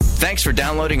Thanks for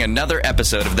downloading another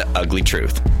episode of The Ugly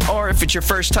Truth. Or if it's your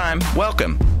first time,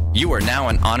 welcome. You are now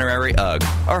an honorary UGG,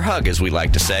 or Hug as we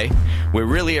like to say. We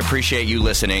really appreciate you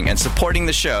listening and supporting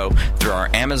the show through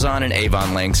our Amazon and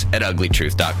Avon links at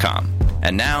uglytruth.com.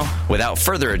 And now, without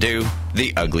further ado,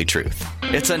 The Ugly Truth.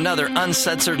 It's another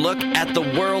uncensored look at the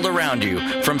world around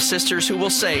you from sisters who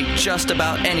will say just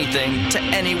about anything to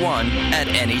anyone at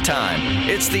any time.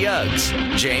 It's the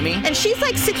Uggs. Jamie. And she's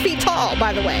like 6 feet tall,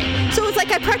 by the way. So it's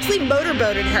like I practically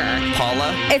motorboated her.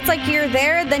 Paula. It's like you're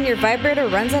there, then your vibrator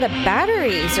runs out of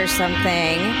batteries or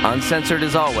something. Uncensored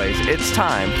as always, it's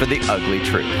time for The Ugly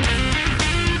Truth.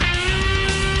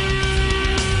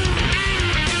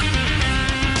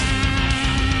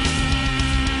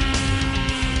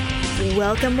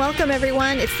 Welcome,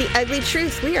 everyone. It's The Ugly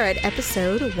Truth. We are at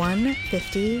episode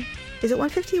 150. Is it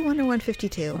 151 or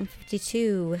 152?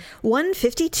 152.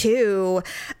 152.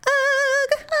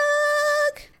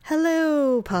 Ugh.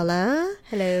 Hello, Paula.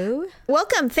 Hello.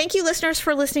 Welcome. Thank you, listeners,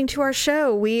 for listening to our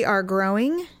show. We are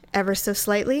growing ever so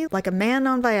slightly, like a man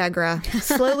on Viagra.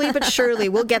 Slowly but surely,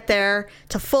 we'll get there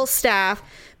to full staff.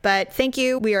 But thank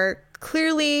you. We are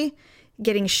clearly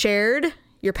getting shared.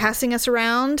 You're passing us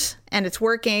around, and it's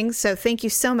working, so thank you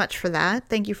so much for that.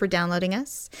 Thank you for downloading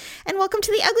us. And welcome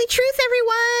to The Ugly Truth,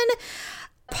 everyone!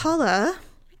 Paula,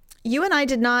 you and I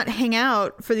did not hang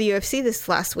out for the UFC this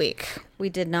last week. We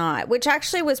did not, which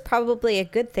actually was probably a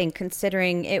good thing,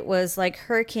 considering it was like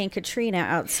Hurricane Katrina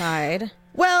outside.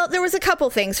 Well, there was a couple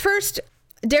things. First,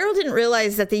 Daryl didn't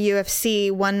realize that the UFC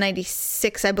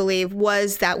 196, I believe,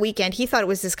 was that weekend. He thought it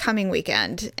was this coming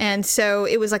weekend. And so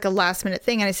it was like a last minute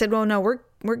thing. And I said, well, no,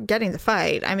 we're getting the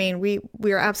fight. I mean,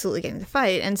 we are absolutely getting the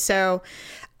fight. And so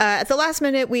at the last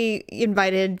minute, we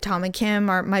invited Tom and Kim,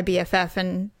 my BFF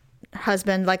and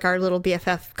husband, like our little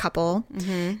BFF couple.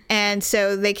 Mm-hmm. And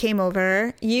so they came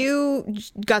over. You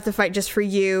got the fight just for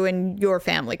you and your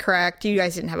family, correct? You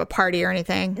guys didn't have a party or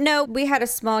anything? No, we had a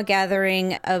small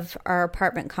gathering of our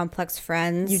apartment complex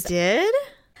friends. You did?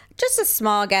 Just a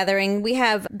small gathering. We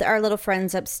have our little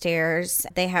friends upstairs.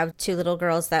 They have two little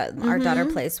girls that our daughter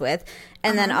plays with.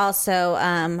 And then also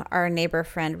our neighbor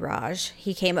friend, Raj.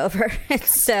 He came over.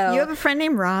 So you have a friend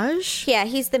named Raj? Yeah,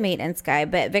 he's the maintenance guy.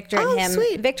 But Victor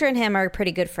and him are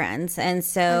pretty good friends. And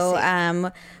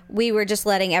so we were just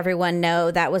letting everyone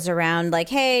know that was around, like,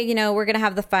 hey, we're going to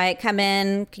have the fight. Come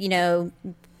in,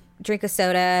 drink a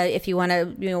soda. If you want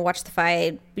to, watch the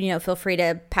fight, feel free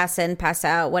to pass in, pass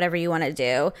out, whatever you want to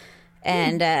do.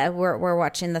 And we're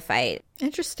watching the fight.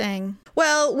 Interesting.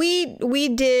 Well, we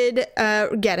did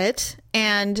get it,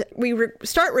 and we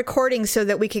start recording so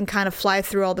that we can kind of fly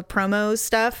through all the promo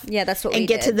stuff. Yeah, that's what we did. And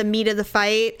get to the meat of the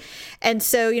fight. And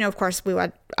so, of course,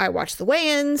 I watched the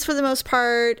weigh-ins for the most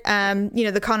part.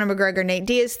 The Conor McGregor, Nate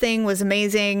Diaz thing was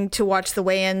amazing to watch the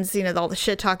weigh-ins. All the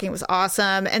shit talking was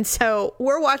awesome. And so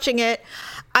we're watching it.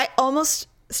 I almost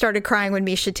started crying when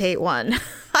Miesha Tate won.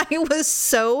 I was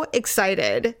so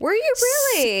excited. Were you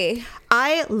really?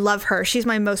 I love her. She's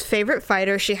my most favorite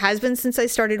fighter. She has been since I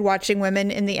started watching women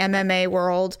in the MMA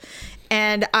world.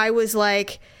 And I was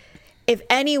like, if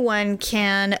anyone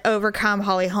can overcome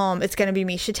Holly Holm, it's going to be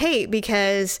Miesha Tate,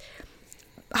 because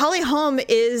Holly Holm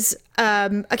is a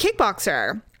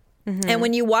kickboxer. Mm-hmm. And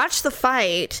when you watch the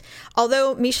fight,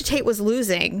 although Miesha Tate was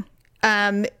losing,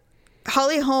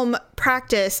 Holly Holm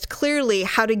practiced clearly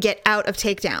how to get out of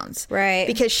takedowns. Right.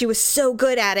 Because she was so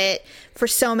good at it for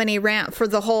so many rounds, for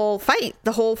the whole fight,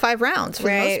 the whole 5 rounds for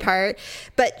the most part.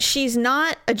 But she's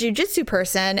not a jiu-jitsu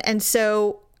person. And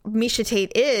so Miesha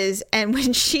Tate is. And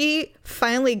when she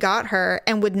finally got her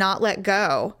and would not let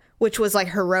go, which was like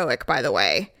heroic, by the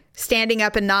way, standing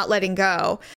up and not letting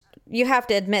go. You have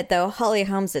to admit, though, Holly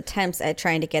Holm's attempts at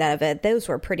trying to get out of it, those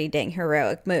were pretty dang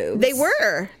heroic moves. They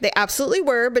were. They absolutely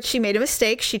were. But she made a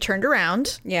mistake. She turned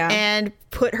around and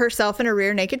put herself in a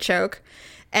rear naked choke.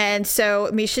 And so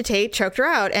Miesha Tate choked her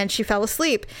out and she fell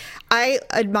asleep. I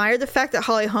admire the fact that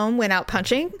Holly Holm went out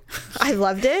punching. I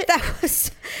loved it.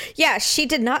 She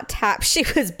did not tap. She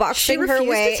was boxing her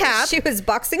way. She was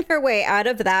boxing her way out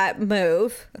of that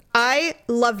move. I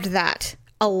loved that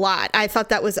a lot. I thought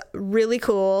that was really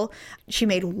cool. She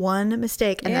made one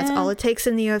mistake, and that's all it takes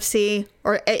in the UFC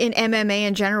or in MMA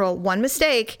in general. One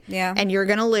mistake, and you're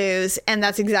going to lose. And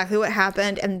that's exactly what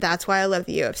happened. And that's why I love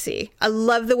the UFC. I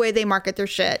love the way they market their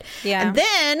shit. Yeah. And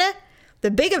then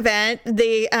the big event,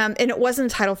 and it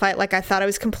wasn't a title fight like I thought. I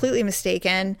was completely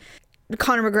mistaken.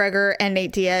 Conor McGregor and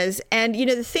Nate Diaz. And,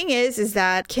 the thing is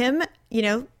that Kim,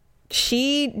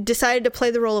 she decided to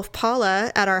play the role of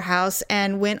Paula at our house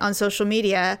and went on social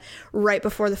media right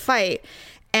before the fight.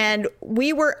 And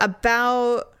we were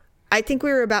about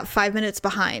 5 minutes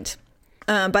behind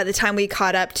by the time we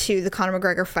caught up to the Conor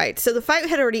McGregor fight. So the fight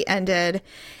had already ended,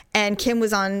 and Kim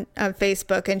was on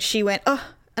Facebook, and she went, oh,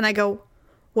 and I go,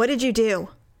 what did you do?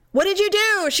 What did you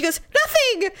do? She goes,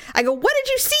 nothing. I go, what did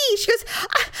you see? She goes,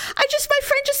 my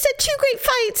friend just said 2 great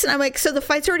fights. And I'm like, so the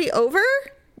fight's already over?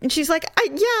 And she's like,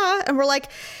 yeah. And we're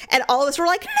like, and all of us were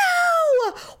like,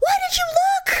 no, why did you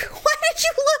look? Why did you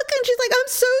look? And she's like, I'm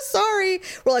so sorry.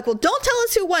 We're like, well, don't tell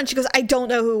us who won. She goes, I don't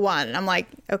know who won. And I'm like,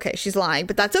 okay, she's lying,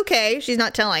 but that's okay. She's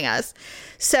not telling us.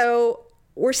 So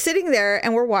we're sitting there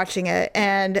and we're watching it.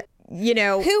 And you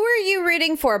know, who were you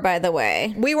rooting for, by the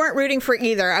way? We weren't rooting for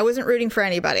either. I wasn't rooting for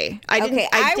anybody. I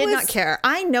did not care.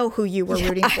 I know who you were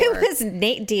rooting for. I was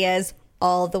Nate Diaz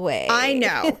all the way. I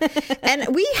know.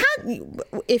 And we had,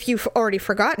 if you've already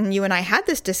forgotten, you and I had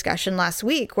this discussion last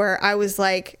week where I was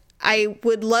like, I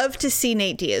would love to see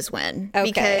Nate Diaz win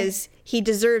because he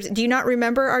deserves it. Do you not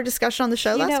remember our discussion on the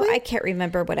show last week? I can't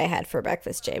remember what I had for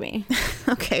breakfast, Jamie.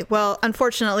 Okay. Well,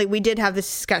 unfortunately, we did have this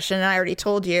discussion, and I already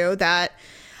told you that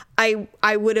I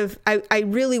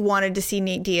really wanted to see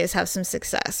Nate Diaz have some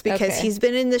success because he's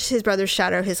been in his brother's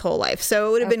shadow his whole life. So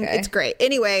it would have been, it's great.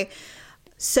 Anyway,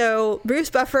 so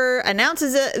Bruce Buffer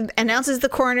announces the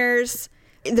corners.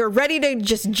 They're ready to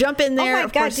just jump in there. Oh my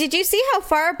God. Did you see how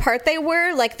far apart they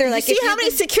were? Like, they're like, see how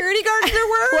many security guards there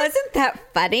were? Wasn't that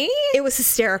funny? It was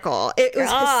hysterical. It was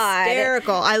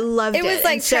hysterical. I loved it. It was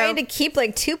like trying to keep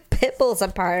like 2 pit bulls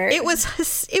apart. It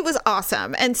was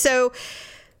awesome. And so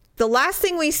the last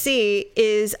thing we see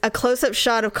is a close-up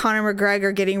shot of Conor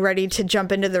McGregor getting ready to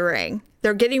jump into the ring.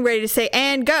 They're getting ready to say,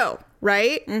 and go,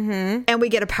 right? Mm-hmm. And we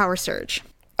get a power surge.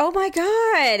 Oh, my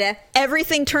God.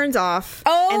 Everything turns off.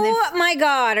 Oh, my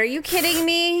God. Are you kidding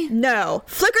me? No.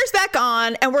 Flicker's back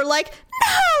on, and we're like,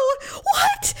 no,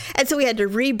 what? And so we had to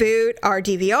reboot our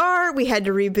DVR. We had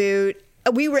to reboot.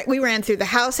 We ran through the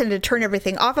house and had to turn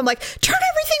everything off. I'm like, turn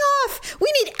everything off.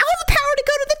 We need all the power to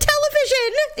go to the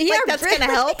television. Yeah, like, that's going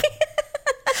to help.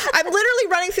 I'm literally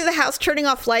running through the house, turning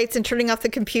off lights and turning off the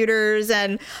computers.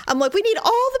 And I'm like, we need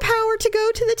all the power to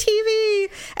go to the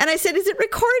TV. And I said, is it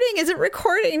recording? Is it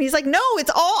recording? And he's like, no, it's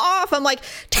all off. I'm like,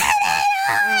 turn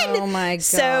it on. Oh, my God.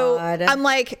 So I'm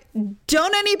like,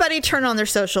 don't anybody turn on their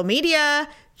social media.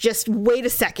 Just wait a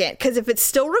second, because if it's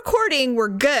still recording, we're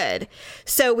good.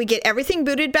 So we get everything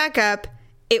booted back up.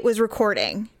 It was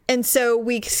recording. And so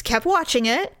we kept watching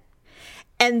it.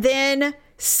 And then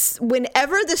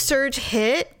whenever the surge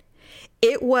hit,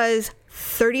 it was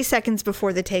 30 seconds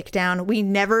before the takedown. We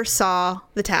never saw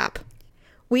the tap.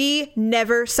 We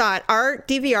never saw it. Our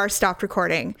DVR stopped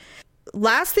recording.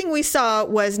 Last thing we saw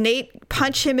was Nate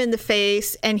punch him in the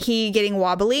face and he getting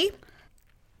wobbly.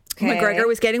 McGregor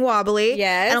was getting wobbly.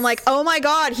 Yes. And I'm like, oh my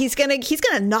God, he's gonna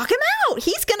knock him out.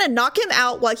 He's gonna knock him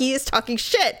out while he is talking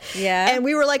shit. Yeah. And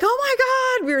we were like, oh my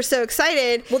God, we were so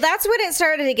excited. Well, that's when it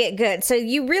started to get good. So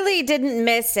you really didn't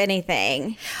miss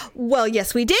anything. Well,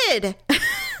 yes, we did.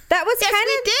 That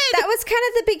was kind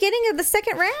of the beginning of the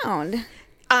second round.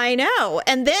 I know.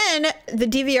 And then the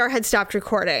DVR had stopped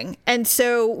recording. And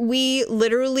so we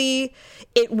literally,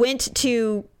 it went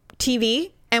to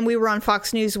TV. And we were on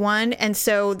Fox News 1. And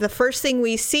so the first thing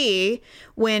we see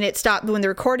when the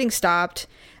recording stopped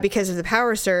because of the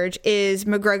power surge is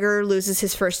McGregor loses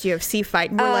his first UFC fight.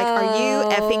 And we're like, are you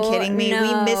effing kidding me? No.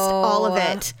 We missed all of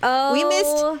it.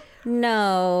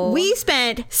 We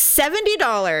spent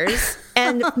 $70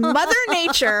 and Mother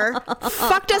Nature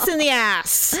fucked us in the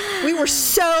ass. We were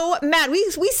so mad.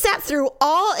 We sat through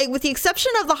all, with the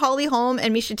exception of the Holly Holm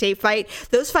and Miesha Tate fight,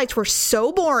 those fights were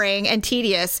so boring and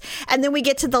tedious. And then we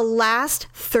get to the last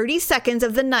 30 seconds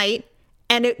of the night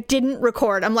and it didn't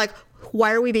record. I'm like,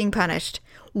 why are we being punished?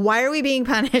 Why are we being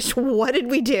punished? What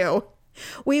did we do?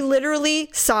 We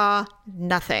literally saw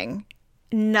nothing.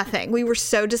 Nothing. We were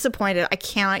so disappointed. I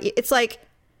cannot. It's like,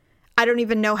 I don't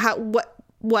even know how,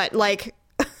 what, like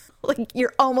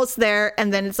you're almost there.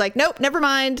 And then it's like, nope, never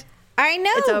mind. I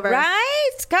know, it's over.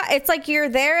 Right? God, it's like you're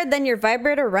there, then your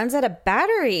vibrator runs out of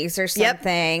batteries or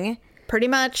something. Yep, pretty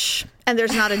much. And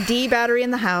there's not a D battery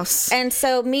in the house. And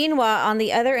so meanwhile, on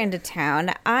the other end of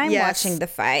town, I'm watching the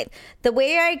fight. The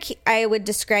way I would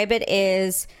describe it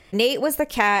is Nate was the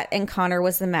cat and Conor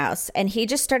was the mouse. And he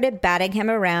just started batting him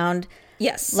around.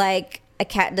 Yes. Like a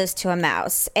cat does to a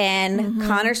mouse. And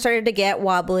Conor started to get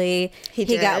wobbly. He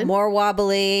got more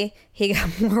wobbly.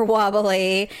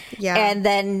 Yeah. And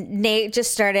then Nate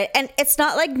just started. And it's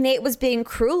not like Nate was being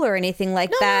cruel or anything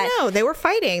like that. No, they were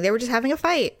fighting. They were just having a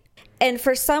fight. And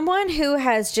for someone who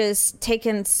has just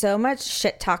taken so much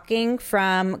shit talking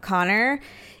from Conor,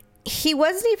 he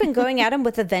wasn't even going at him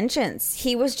with a vengeance.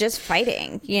 He was just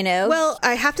fighting, you know? Well,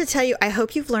 I have to tell you, I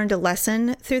hope you've learned a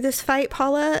lesson through this fight,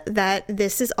 Paula, that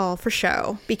this is all for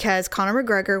show, because Conor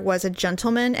McGregor was a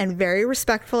gentleman and very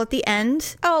respectful at the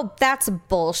end. Oh, that's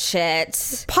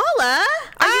bullshit. Paula,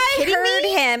 are you kidding me? I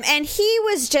heard him, and he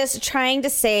was just trying to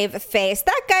save face.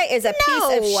 That guy is a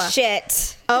piece of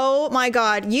shit. Oh my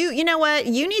God. You know what?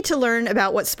 You need to learn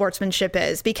about what sportsmanship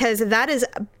is, because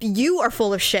you are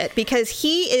full of shit, because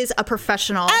he is a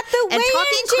professional. At the weigh-in, and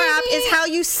talking crap Jamie, is how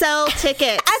you sell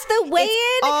tickets. At the weigh-in,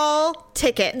 it's all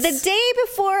tickets. The day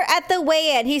before at the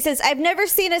weigh-in, he says, "I've never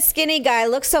seen a skinny guy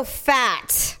look so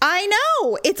fat." I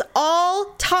know. It's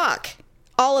all talk.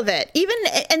 All of it. Even,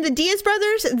 and the Diaz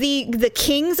brothers, the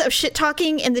kings of shit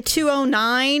talking in the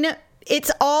 209,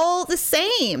 it's all the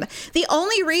same. The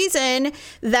only reason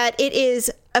that it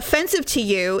is offensive to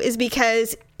you is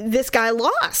because this guy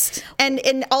lost,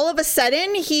 and all of a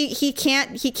sudden he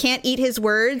can't eat his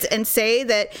words and say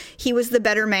that he was the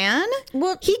better man.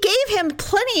 Well, he gave him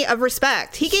plenty of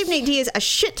respect. He gave Nate Diaz a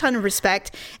shit ton of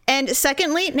respect, and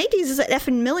secondly, Nate Diaz is an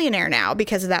effing millionaire now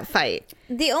because of that fight.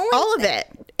 All of it.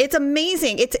 It's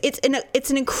amazing. It's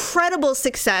an incredible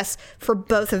success for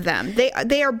both of them.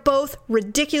 They are both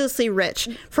ridiculously rich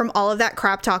from all of that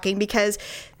crap talking, because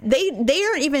they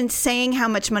aren't even saying how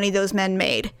much money those men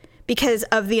made because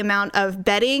of the amount of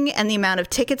betting and the amount of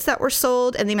tickets that were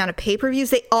sold and the amount of pay-per-views.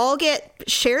 They all get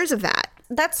shares of that.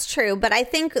 That's true, but I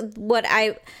think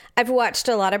I've watched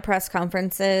a lot of press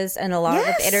conferences and a lot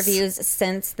of interviews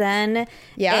since then.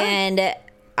 Yeah. And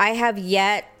I have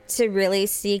yet to really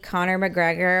see Conor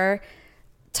McGregor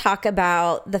talk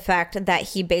about the fact that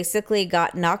he basically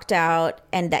got knocked out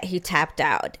and that he tapped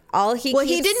out. He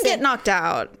didn't get knocked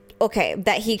out. Okay,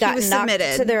 that he got knocked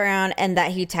submitted to the ground and that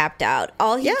he tapped out.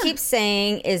 All he keeps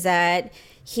saying is that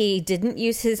he didn't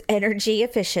use his energy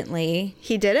efficiently.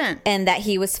 He didn't. And that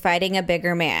he was fighting a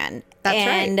bigger man. That's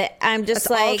right. And I'm just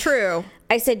That's all true.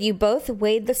 I said, you both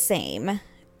weighed the same,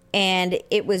 and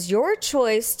it was your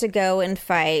choice to go and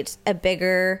fight a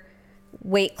bigger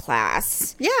weight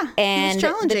class. Yeah, and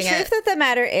the truth of the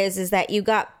matter is that you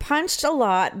got punched a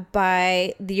lot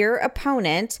by your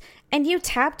opponent and you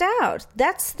tapped out.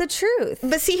 That's the truth.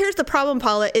 But see, here's the problem,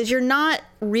 Paula, is you're not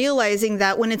realizing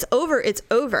that when it's over, it's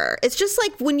over. It's just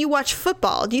like when you watch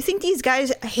football. Do you think these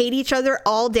guys hate each other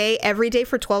all day, every day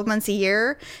for 12 months a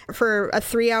year for a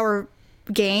 3-hour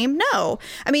game? No.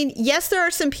 I mean, yes, there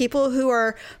are some people who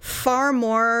are far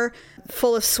more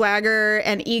full of swagger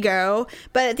and ego,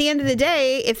 but at the end of the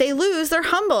day, if they lose, they're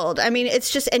humbled. I mean,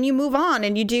 it's just, and you move on,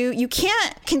 and you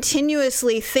can't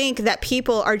continuously think that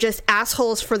people are just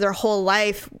assholes for their whole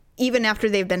life, even after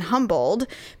they've been humbled,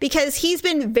 because he's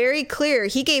been very clear.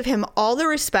 He gave him all the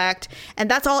respect,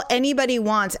 and that's all anybody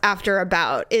wants after a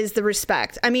bout is the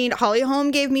respect. I mean, Holly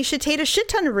Holm gave Miesha Tate a shit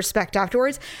ton of respect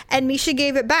afterwards, and Miesha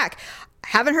gave it back.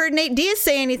 Haven't heard Nate Diaz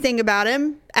say anything about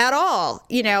him at all,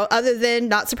 other than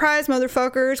 "not surprised,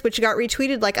 motherfuckers," which got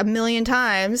retweeted like 1 million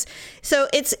times. So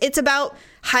it's about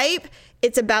hype.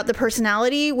 It's about the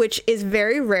personality, which is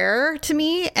very rare to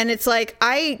me. And it's like,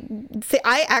 I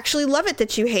actually love it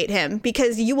that you hate him,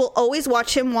 because you will always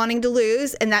watch him wanting to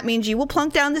lose. And that means you will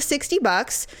plunk down the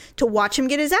 $60 to watch him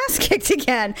get his ass kicked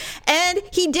again. And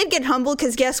he did get humbled,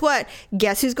 because guess what?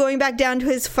 Guess who's going back down to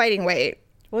his fighting weight?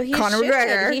 Well, Conor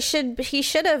McGregor. He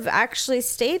should have actually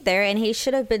stayed there, and he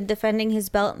should have been defending his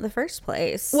belt in the first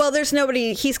place. Well, there's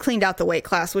nobody. He's cleaned out the weight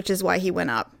class, which is why he went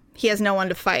up. He has no one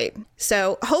to fight.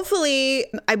 So hopefully,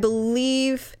 I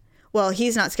believe, well,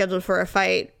 he's not scheduled for a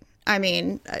fight,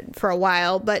 for a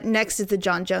while, but next is the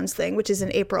Jon Jones thing, which is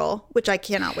in April, which I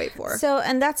cannot wait for. So,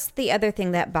 and that's the other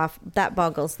thing that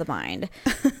boggles the mind.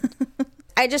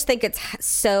 I just think it's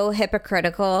so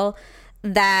hypocritical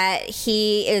that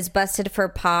he is busted for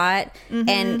pot,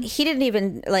 and he didn't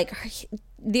even,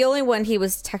 the only one he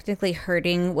was technically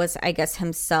hurting was, I guess,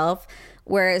 himself,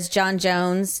 whereas Jon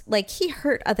Jones, he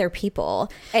hurt other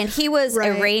people, and he was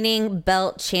a reigning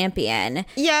belt champion.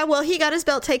 Yeah, well, he got his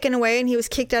belt taken away, and he was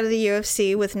kicked out of the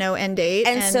UFC with no end date,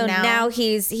 and so now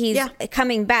he's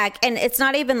coming back, and it's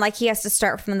not even like he has to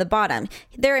start from the bottom.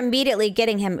 They're immediately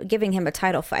giving him a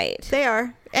title fight. They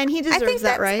are, and he deserves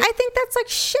that, right? I think that's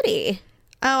shitty.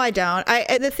 Oh, I don't.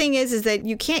 The thing is that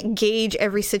you can't gauge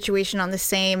every situation on the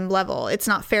same level. It's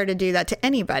not fair to do that to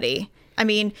anybody. I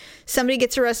mean, somebody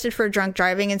gets arrested for drunk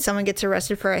driving and someone gets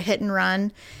arrested for a hit and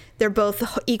run. They're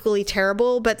both equally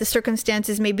terrible, but the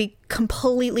circumstances may be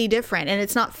completely different. And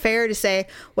it's not fair to say,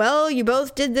 well, you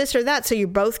both did this or that, so you're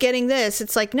both getting this.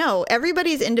 It's like, no,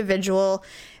 everybody's individual.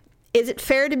 Is it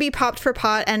fair to be popped for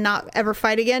pot and not ever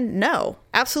fight again? No,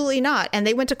 absolutely not. And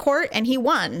they went to court and he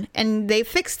won and they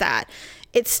fixed that.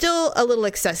 It's still a little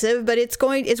excessive, but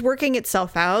it's working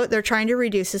itself out. They're trying to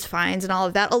reduce his fines and all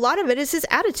of that. A lot of it is his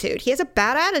attitude. He has a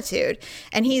bad attitude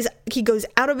and he goes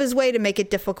out of his way to make it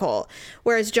difficult.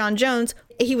 Whereas Jon Jones,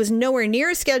 he was nowhere near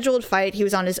a scheduled fight. He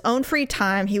was on his own free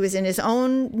time. He was in his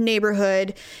own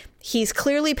neighborhood. He's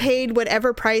clearly paid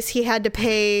whatever price he had to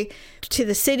pay to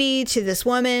the city, to this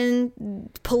woman,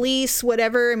 police,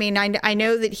 whatever. I mean, I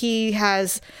know that he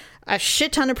has a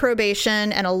shit ton of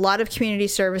probation and a lot of community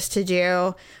service to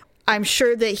do. I'm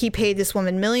sure that he paid this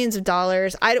woman millions of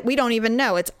dollars. We don't even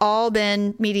know. It's all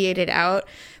been mediated out.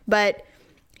 But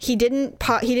he didn't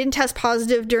test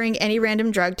positive during any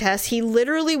random drug tests. He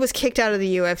literally was kicked out of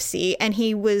the UFC, and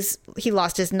he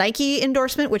lost his Nike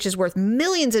endorsement, which is worth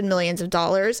millions and millions of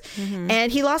dollars,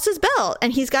 and he lost his belt,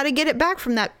 and he's got to get it back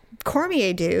from that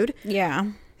Cormier dude.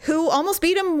 Yeah. Who almost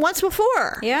beat him once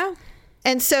before. Yeah.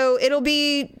 And so it'll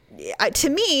be, to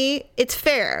me, it's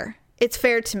fair. It's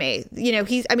fair to me. You know,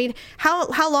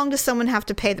 how long does someone have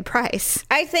to pay the price?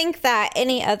 I think that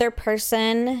any other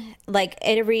person, like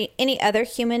any other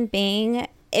human being,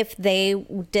 if they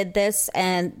did this,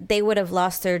 and they would have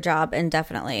lost their job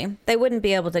indefinitely. They wouldn't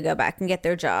be able to go back and get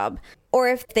their job. Or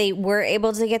if they were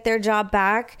able to get their job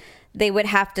back, they would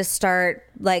have to start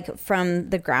like from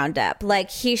the ground up. Like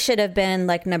he should have been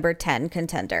like number 10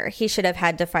 contender. He should have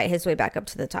had to fight his way back up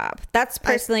to the top. That's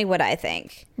personally what I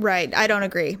think. Right. I don't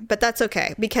agree, but that's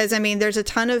okay. Because I mean, there's a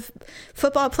ton of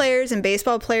football players and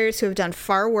baseball players who have done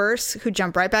far worse, who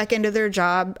jump right back into their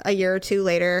job a year or two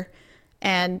later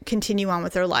and continue on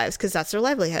with their lives because that's their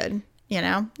livelihood, you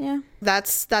know? Yeah.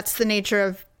 That's the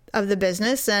nature of the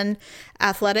business and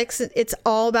athletics. It's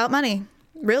all about money.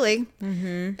 Really,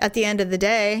 at the end of the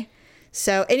day.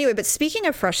 So anyway, but speaking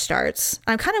of fresh starts,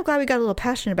 I'm kind of glad we got a little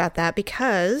passionate about that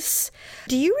because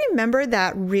do you remember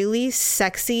that really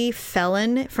sexy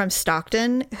felon from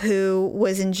Stockton who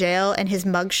was in jail and his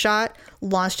mugshot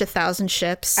launched 1,000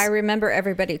 ships? I remember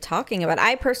everybody talking about it.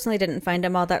 I personally didn't find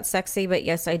him all that sexy, but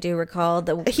yes, I do recall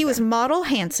he was model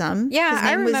handsome. Yeah,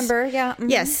 I remember.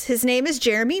 Yes, his name is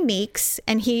Jeremy Meeks,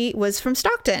 and he was from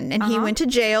Stockton, and he went to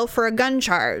jail for a gun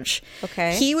charge.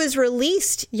 Okay. He was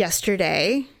released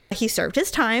yesterday. He served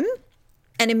his time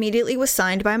and immediately was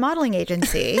signed by a modeling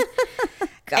agency.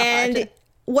 God. And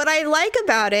what I like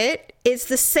about it is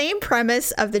the same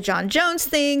premise of the Jon Jones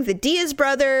thing, the Diaz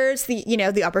brothers,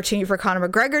 the opportunity for Conor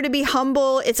McGregor to be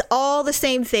humble. It's all the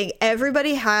same thing.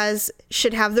 Everybody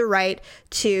should have the right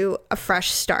to a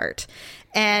fresh start.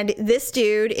 And this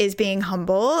dude is being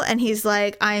humble and he's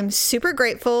like, I'm super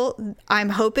grateful. I'm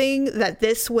hoping that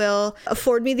this will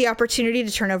afford me the opportunity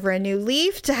to turn over a new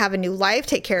leaf, to have a new life,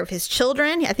 take care of his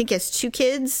children. I think he has 2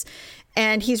 kids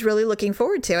and he's really looking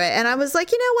forward to it. And I was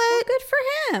like, you know what? Well, good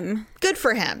for him. Good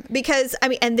for him. Because, I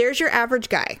mean, and there's your average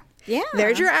guy. Yeah.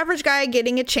 There's your average guy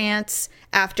getting a chance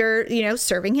after,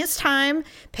 serving his time,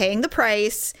 paying the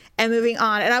price, and moving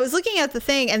on. And I was looking at the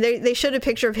thing, and they showed a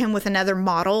picture of him with another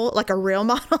model, like a real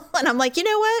model. And I'm like, you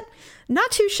know what? Not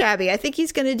too shabby. I think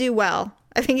he's going to do well.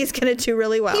 I think he's going to do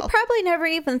really well. He probably never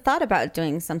even thought about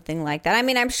doing something like that. I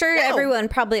mean, I'm sure everyone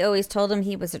probably always told him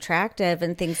he was attractive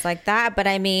and things like that. But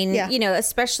I mean,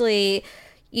 especially...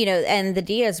 and the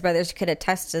Diaz brothers could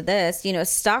attest to this.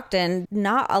 Stockton,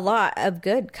 not a lot of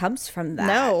good comes from that.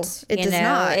 No, it does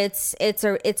not. It's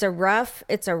a rough.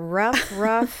 It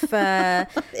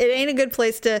ain't a good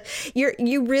place to.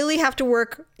 You really have to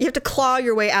work. You have to claw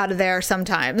your way out of there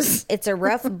sometimes. It's a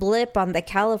rough blip on the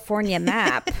California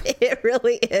map. It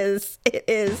really is. It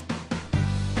is.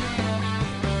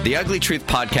 The Ugly Truth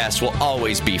podcast will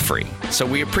always be free, so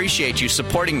we appreciate you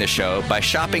supporting the show by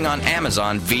shopping on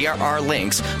Amazon via our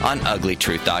links on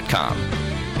uglytruth.com.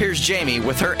 Here's Jamie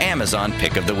with her Amazon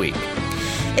pick of the week.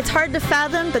 It's hard to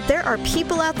fathom, but there are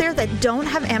people out there that don't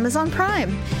have Amazon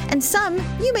Prime. And some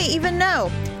you may even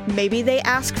know. Maybe they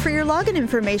ask for your login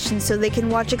information so they can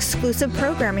watch exclusive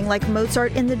programming like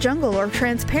Mozart in the Jungle or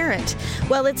Transparent.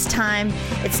 Well, it's time.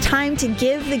 It's time to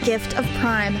give the gift of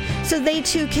Prime so they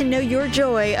too can know your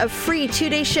joy of free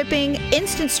 2-day shipping,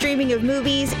 instant streaming of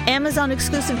movies, Amazon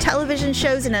exclusive television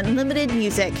shows, and unlimited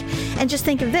music. And just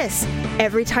think of this.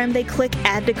 Every time they click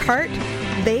Add to Cart,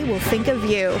 they will think of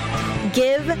you.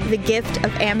 Give the gift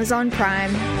of Amazon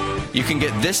Prime. You can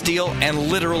get this deal and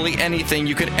literally anything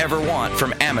you could ever want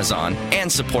from Amazon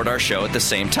and support our show at the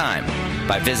same time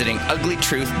by visiting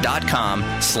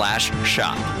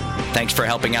uglytruth.com/shop. Thanks for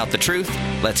helping out the truth.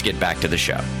 Let's get back to the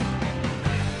show.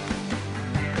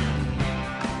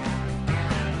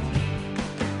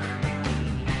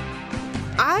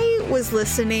 I was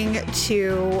listening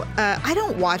to, I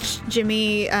don't watch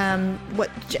Jimmy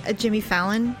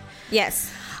Fallon.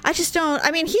 Yes. I just don't.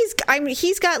 I mean,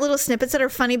 he's got little snippets that are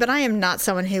funny, but I am not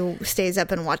someone who stays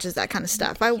up and watches that kind of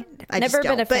stuff. I never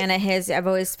been a fan of his. I've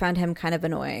always found him kind of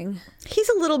annoying. He's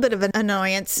a little bit of an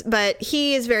annoyance, but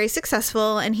he is very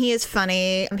successful and he is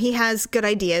funny. He has good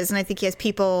ideas, and I think he has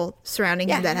people surrounding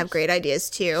him that have great ideas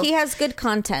too. He has good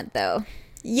content, though.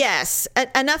 Yes,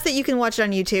 enough that you can watch it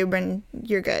on YouTube and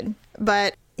you're good.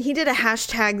 But he did a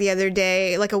hashtag the other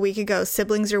day, like a week ago,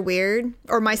 siblings are weird,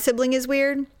 or my sibling is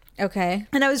weird. Okay.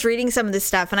 And I was reading some of this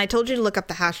stuff, and I told you to look up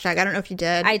the hashtag. I don't know if you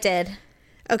did. I did.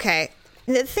 Okay.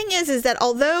 The thing is that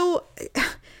although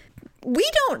we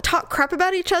don't talk crap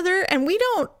about each other, and we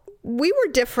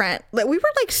were different. Like, we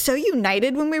were like so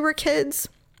united when we were kids.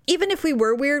 Even if we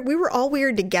were weird, we were all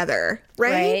weird together,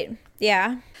 right? Right.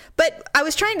 Yeah. But I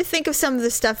was trying to think of some of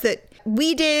the stuff that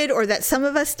we did, or that some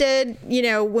of us did,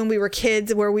 when we were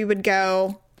kids, where we would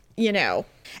go,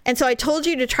 And so I told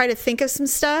you to try to think of some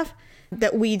stuff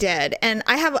that we did, and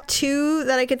I have two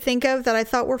that I could think of that I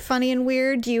thought were funny and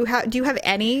weird. Do you have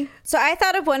any? So I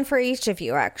thought of one for each of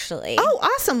you, actually. Oh,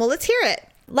 awesome. Well, let's hear it.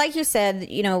 Like you said,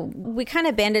 we kind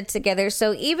of banded together.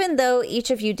 So even though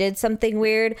each of you did something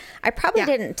weird, I probably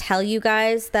didn't tell you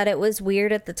guys that it was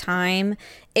weird at the time.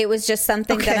 It was just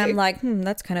something that I'm like,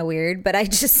 that's kind of weird, but I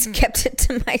just kept it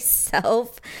to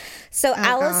myself. So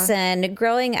Allison,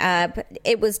 growing up,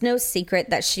 it was no secret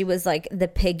that she was like the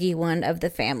piggy one of the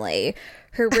family.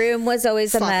 Her room was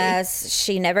always a mess.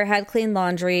 She never had clean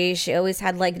laundry. She always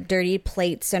had like dirty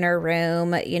plates in her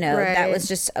room. That was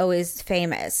just always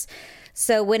famous.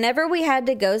 So whenever we had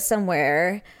to go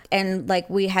somewhere and like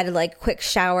we had to like quick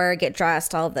shower, get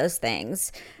dressed, all of those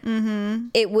things,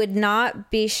 it would not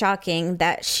be shocking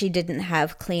that she didn't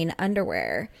have clean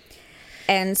underwear.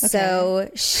 And so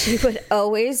she would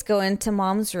always go into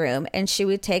Mom's room and she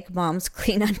would take Mom's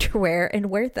clean underwear and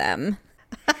wear them.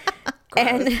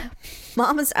 And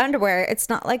Mom's underwear, it's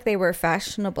not like they were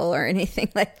fashionable or anything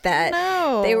like that.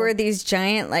 No. They were these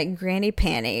giant like granny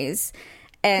panties.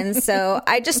 And so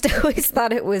I just always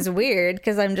thought it was weird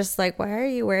because I'm just like, why are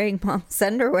you wearing Mom's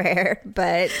underwear?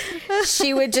 But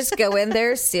she would just go in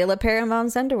there, steal a pair of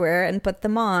Mom's underwear and put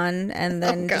them on. And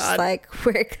then just like,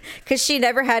 because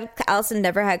Allison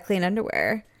never had clean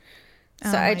underwear.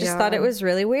 So I just thought it was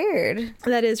really weird.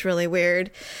 That is really weird.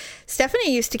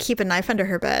 Stephanie used to keep a knife under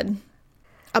her bed,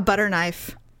 a butter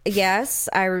knife. Yes,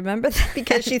 I remember that.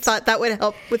 Because she thought that would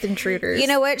help with intruders. You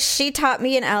know what? She taught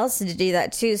me and Allison to do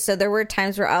that too. So there were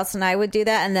times where Allison and I would do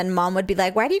that, and then Mom would be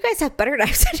like, why do you guys have butter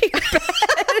knives under your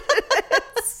bed?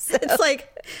 It's like,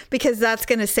 because that's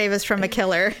going to save us from a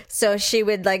killer. So she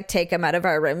would like take them out of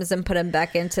our rooms and put them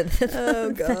back into the...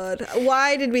 Oh, God.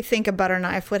 Why did we think a butter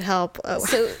knife would help? Oh.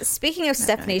 So speaking of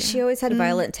Stephanie, she always had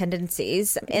violent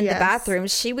tendencies. In the bathroom,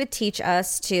 she would teach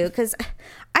us to... Because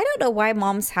I don't know why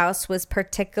Mom's house was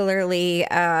particularly...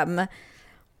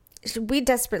 we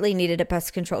desperately needed a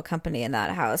pest control company in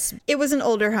that house. It was an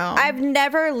older home. I've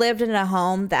never lived in a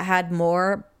home that had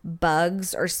more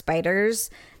bugs or spiders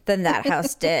than that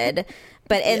house did.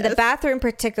 But in the bathroom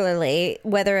particularly,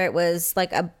 whether it was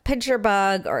like a pincher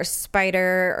bug or a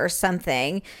spider or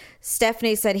something,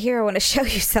 Stephanie said, here, I want to show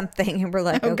you something. And we're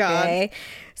like, okay. God.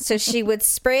 So she would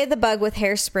spray the bug with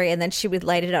hairspray and then she would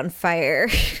light it on fire.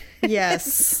 Yes,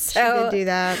 so she did do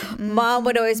that. Mom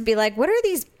would always be like, what are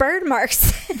these bird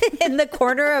marks in the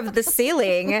corner of the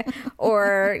ceiling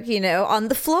or, on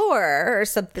the floor or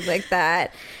something like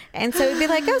that? And so we'd be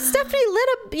like, oh,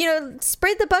 Stephanie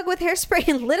sprayed the bug with hairspray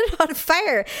and lit it on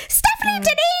fire. Stephanie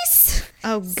Denise!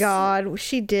 Oh, God,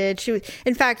 she did.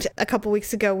 In fact, a couple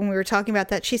weeks ago when we were talking about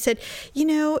that, she said,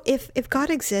 if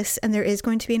God exists and there is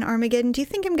going to be an Armageddon, do you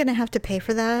think I'm going to have to pay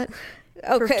for that?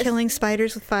 For killing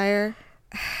spiders with fire?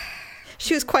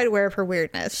 She was quite aware of her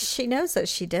weirdness. She knows that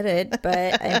she did it,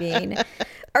 but I mean...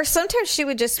 Or sometimes she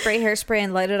would just spray hairspray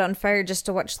and light it on fire just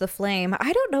to watch the flame.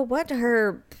 I don't know what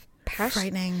her...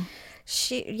 Frightening.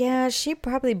 She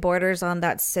probably borders on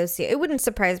that It wouldn't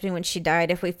surprise me when she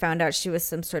died if we found out she was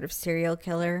some sort of serial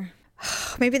killer.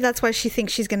 Maybe that's why she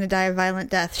thinks she's going to die a violent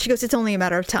death. She goes, it's only a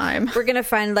matter of time. We're going to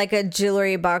find like a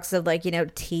jewelry box of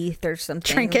teeth or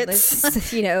something.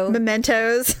 Trinkets.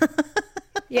 Mementos.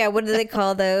 Yeah, what do they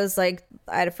call those? Like,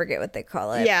 I forget what they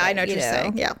call it. Yeah, I know what you're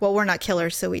saying. Yeah, well, we're not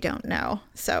killers, so we don't know.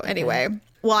 So anyway,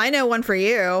 well, I know one for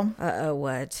you. Uh-oh,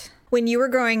 what? When you were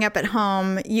growing up at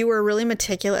home, you were really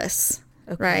meticulous,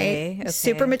 right? Okay.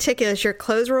 Super meticulous. Your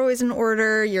clothes were always in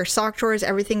order. Your sock drawers,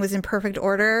 everything was in perfect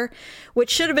order, which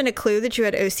should have been a clue that you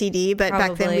had OCD. But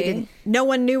back then, we didn't. No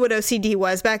one knew what OCD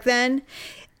was back then,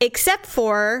 except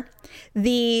for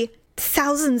the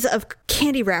thousands of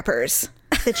candy wrappers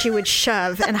that you would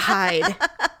shove and hide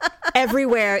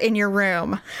everywhere in your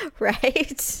room.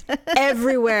 Right?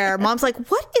 Everywhere. Mom's like,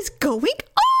 what is going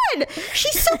on?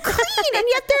 She's so clean. And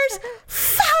yet there's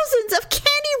thousands of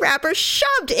candy wrappers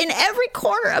shoved in every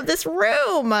corner of this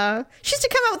room. She used to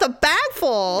come out with a bag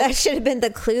full. That should have been the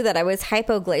clue that I was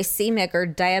hypoglycemic or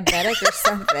diabetic or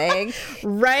something.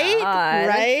 Right? God.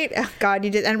 Right? Oh, God,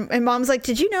 you did. And Mom's like,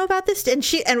 did you know about this?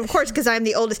 And of course, because I'm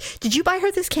the oldest, did you buy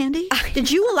her this candy? Did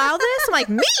you allow this? I'm like,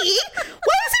 me? Why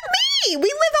is it me? We live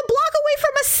a block away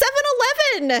from a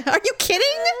 7-Eleven. Are you kidding?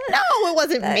 No, it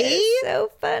wasn't me. Is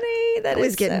so funny. That I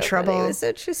was getting in trouble. Funny. It was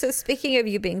so true. So speaking of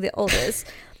you being the oldest,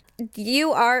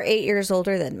 you are 8 years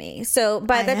older than me. So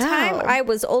by the time I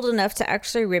was old enough to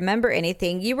actually remember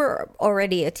anything, you were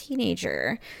already a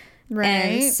teenager. Right.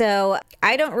 And so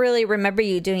I don't really remember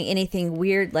you doing anything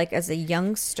weird like as a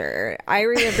youngster. I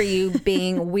remember you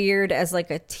being weird as like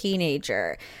a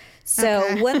teenager.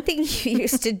 So one thing you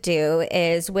used to do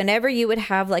is whenever you would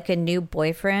have like a new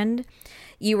boyfriend,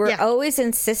 you were always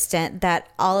insistent that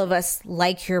all of us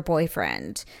like your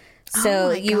boyfriend.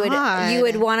 So you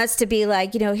would want us to be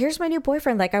like, here's my new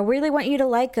boyfriend. Like, I really want you to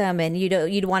like him. And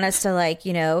you'd want us to like,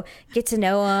 get to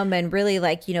know him and really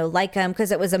like him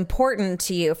because it was important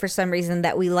to you for some reason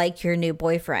that we like your new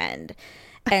boyfriend.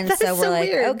 And so we're like,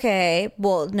 weird. Okay,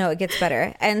 well, no, it gets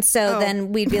better. And so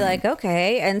then we'd be like,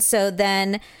 okay. And so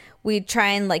then we'd try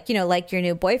and like your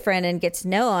new boyfriend and get to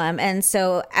know him. And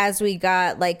so as we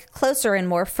got like closer and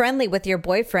more friendly with your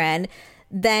boyfriend,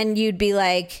 then you'd be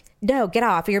like, no, get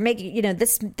off. You're making,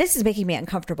 this is making me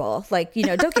uncomfortable. Like,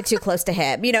 don't get too close to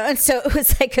him, And so it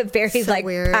was like a very so like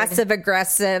weird. Passive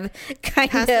aggressive kind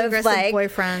of like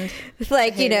boyfriend.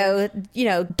 Like,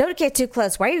 don't get too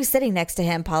close. Why are you sitting next to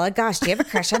him, Paula? Gosh, do you have a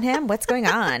crush on him? What's going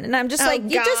on? And I'm just like,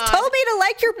 you just told me to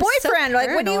like your boyfriend. So like,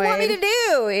 what do you want me to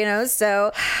do?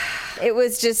 So it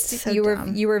was just, so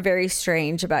you were very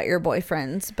strange about your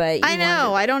boyfriends, but I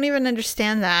know. I don't even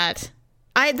understand that.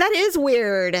 That is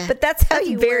weird. But that's how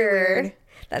you very were. Weird.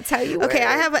 That's how you were. Okay,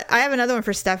 I have another one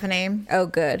for Stephanie. Oh,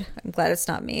 good. I'm glad it's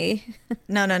not me.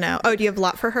 No. Oh, do you have a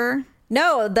lot for her?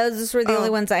 No, those were the only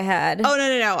ones I had. Oh,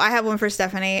 no. I have one for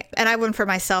Stephanie, and I have one for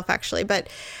myself, actually. But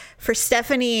for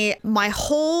Stephanie, my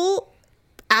whole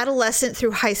adolescent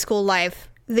through high school life,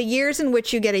 the years in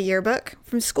which you get a yearbook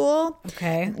from school.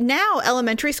 Okay. Now,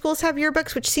 elementary schools have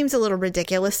yearbooks, which seems a little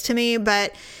ridiculous to me,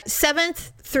 but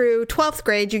 7th through 12th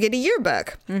grade, you get a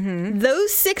yearbook. Mm-hmm.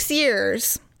 Those 6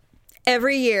 years,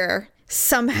 every year,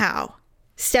 somehow,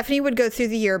 Stephanie would go through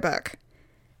the yearbook,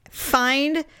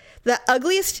 find the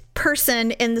ugliest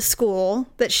person in the school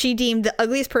that she deemed the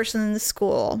ugliest person in the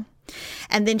school,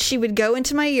 and then she would go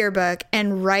into my yearbook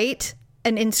and write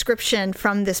an inscription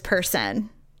from this person.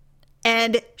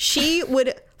 And she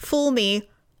would fool me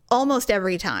almost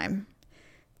every time.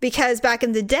 Because back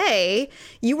in the day,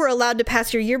 you were allowed to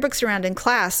pass your yearbooks around in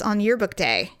class on yearbook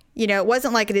day. It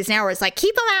wasn't like it is now where it's like,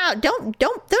 keep them out. Don't,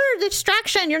 they're a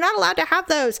distraction. You're not allowed to have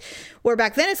those. Where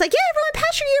back then it's like, yeah, everyone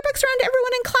pass your yearbooks around to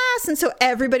everyone in class. And so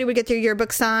everybody would get their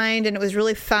yearbook signed and it was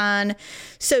really fun.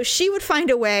 So she would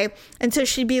find a way. And so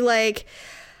she'd be like,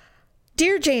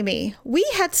 Dear Jamie, we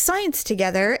had science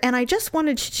together, and I just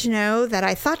wanted you to know that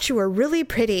I thought you were really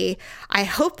pretty. I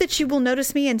hope that you will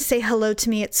notice me and say hello to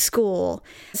me at school.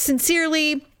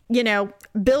 Sincerely,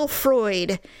 Bill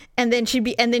Freud. And then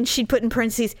she'd put in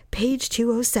parentheses, page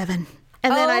 207.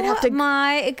 And then I'd have to... Oh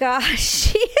my gosh,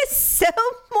 she is so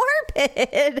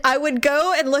morbid. I would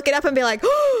go and look it up and be like,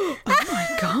 oh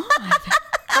my God.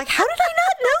 Like, how did I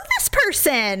not know this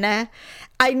person?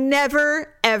 I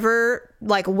never, ever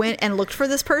went and looked for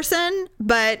this person,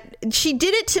 but she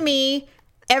did it to me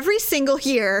every single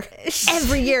year,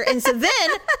 every year. And so then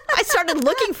I started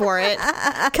looking for it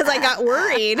because I got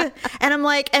worried. And I'm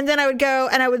like, and then I would go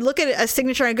and I would look at a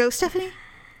signature and I go, Stephanie,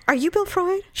 are you Bill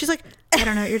Freud? She's like, I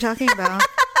don't know what you're talking about.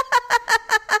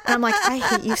 And I'm like, I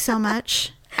hate you so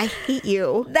much. I hate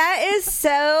you. That is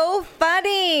so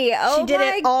funny. Oh, she did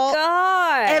it all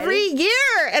God. Every year.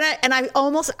 And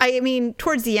I mean,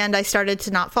 towards the end, I started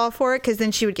to not fall for it because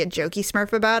then she would get jokey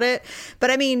Smurf about it.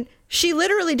 But I mean, she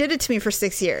literally did it to me for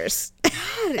 6 years.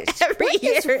 Every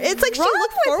year. It's like she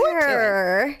looked forward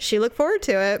to it. She looked forward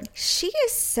to it. She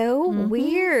is so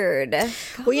weird. God.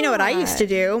 Well, you know what I used to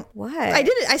do? What?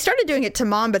 I started doing it to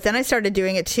Mom, but then I started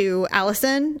doing it to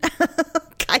Allison.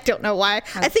 I don't know why.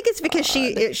 I think it's because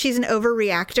she's an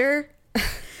overreactor.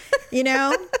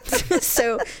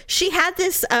 So she had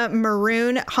this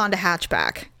maroon Honda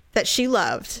hatchback that she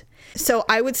loved. So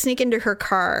I would sneak into her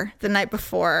car the night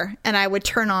before and I would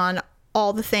turn on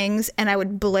all the things and I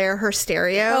would blare her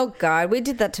stereo. Oh God, we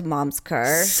did that to Mom's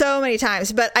car so many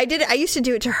times, but I used to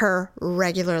do it to her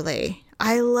regularly.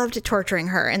 I loved torturing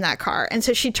her in that car. And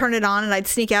so she'd turn it on and I'd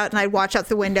sneak out and I'd watch out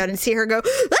the window and see her go,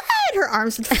 ah! And her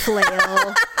arms would flail.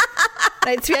 And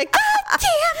I'd be like, God damn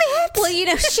it. Well, you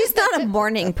know, she's not a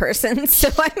morning person. So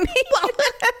I mean, well,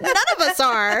 none of us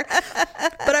are.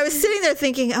 But I was sitting there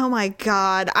thinking, oh my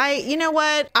God, you know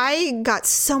what? I got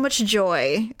so much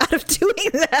joy out of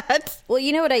doing that. Well,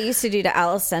 you know what I used to do to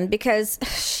Allison, because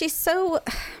she's so,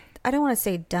 I don't want to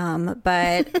say dumb,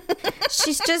 but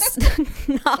she's just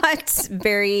not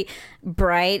very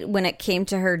bright when it came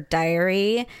to her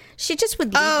diary. She just would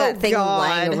leave that thing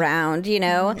lying around, you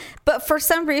know? But for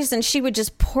some reason, she would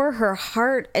just pour her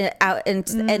heart out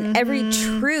and every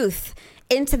truth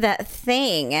into that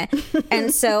thing.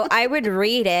 And so I would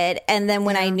read it, and then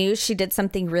when I knew she did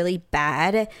something really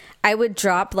bad, I would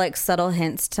drop like subtle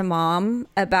hints to Mom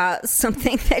about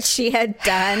something that she had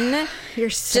done.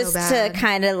 You're so just bad. to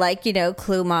kind of like, you know,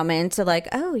 clue Mom into like,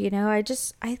 oh, you know, I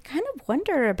kind of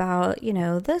wonder about, you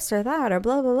know, this or that or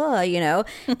blah blah blah, you know.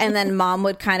 And then Mom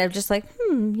would kind of just like,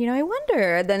 you know, I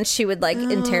wonder. And then she would like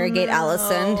interrogate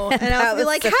Allison, and I would be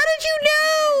like, how did you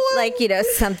know? Like, you know,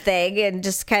 something, and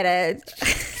just kind of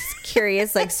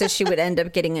curious, like, so she would end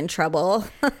up getting in trouble.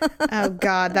 Oh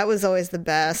God, that was always the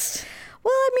best.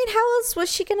 Well, I mean, how else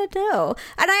was she going to know?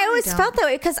 And I always felt that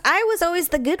way because I was always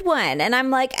the good one. And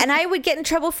I'm like, and I would get in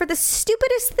trouble for the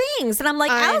stupidest things. And I'm like,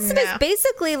 Allison is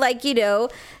basically like, you know,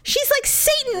 she's like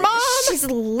Satan, Mom. She's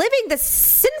living the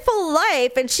sinful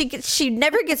life and she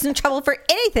never gets in trouble for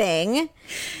anything.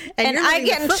 And I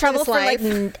get in trouble for like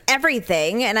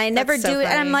everything. And I never do it.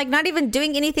 And I'm like, not even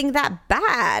doing anything that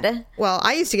bad. Well,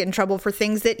 I used to get in trouble for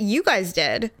things that you guys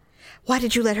did. Why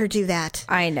did you let her do that?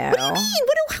 I know. What do you mean?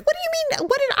 What do you mean?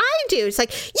 What did I do? It's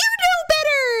like, you know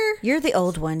better. You're the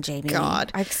old one, Jamie. God.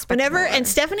 I expect Whenever, more. and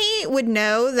Stephanie would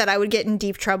know that I would get in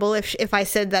deep trouble if I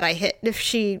said that I hit, if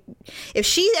she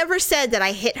ever said that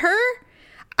I hit her,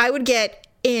 I would get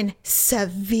in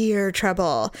severe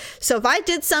trouble. So if I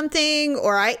did something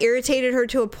or I irritated her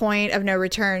to a point of no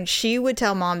return, she would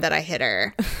tell Mom that I hit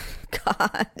her.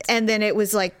 God. And then it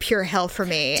was like pure hell for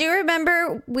me. Do you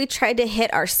remember we tried to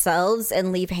hit ourselves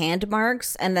and leave hand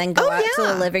marks and then go out to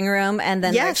the living room and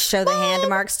then like show the hand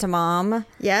marks to Mom?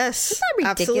 Yes. Isn't that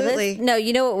ridiculous? Absolutely. No,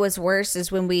 you know what was worse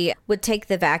is when we would take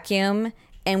the vacuum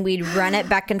and we'd run it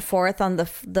back and forth on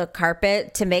the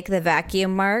carpet to make the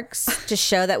vacuum marks to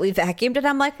show that we vacuumed it.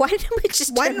 I'm like, why didn't we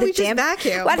just vacuum?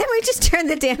 Why didn't we just turn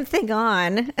the damn thing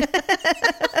on?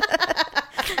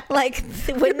 Like,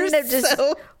 wouldn't it just...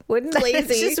 Wouldn't that have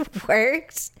just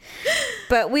worked?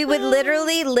 But we would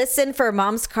literally listen for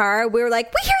Mom's car. We were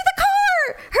like, we hear the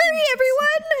car! Hurry,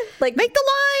 everyone! Like, make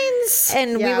the lines!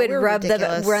 And we would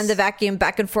run the vacuum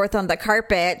back and forth on the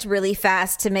carpet really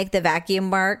fast to make the vacuum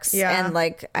marks. Yeah. And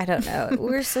like, I don't know. We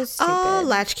were so stupid. Oh,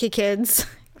 latchkey kids.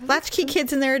 Latchkey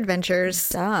kids and their adventures.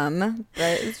 Dumb,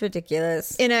 but it's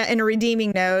ridiculous. In a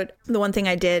redeeming note, the one thing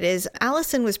I did is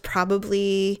Allison was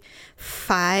probably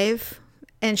 5.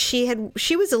 And she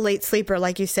was a late sleeper,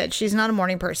 like you said. She's not a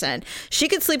morning person. She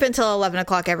could sleep until 11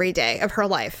 o'clock every day of her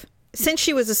life since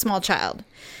she was a small child.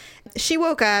 She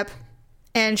woke up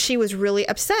and she was really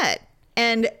upset.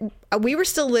 And we were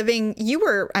still living. You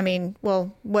were, I mean,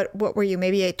 well, what were you?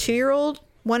 Maybe a 2-year-old?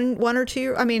 One or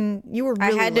 2? I mean, you were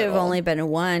really I had little. to have only been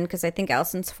 1 because I think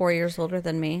Allison's 4 years older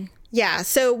than me. Yeah,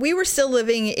 so we were still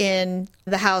living in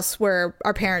the house where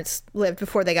our parents lived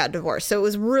before they got divorced. So it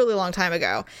was a really long time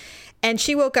ago. And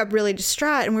she woke up really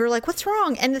distraught, and we were like, what's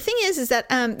wrong? And the thing is that,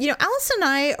 you know, Allison and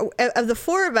I, of the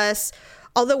 4 of us,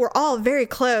 although we're all very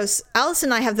close,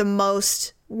 Allison and I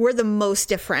we're the most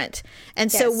different.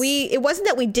 And so it wasn't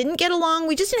that we didn't get along,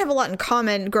 we just didn't have a lot in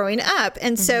common growing up.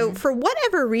 And so for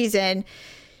whatever reason,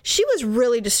 she was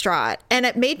really distraught, and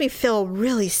it made me feel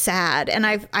really sad. And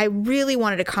I really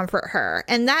wanted to comfort her.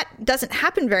 And that doesn't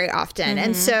happen very often.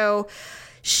 And so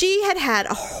she had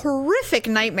a horrific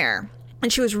nightmare.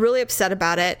 And she was really upset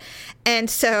about it. And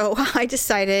so I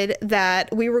decided that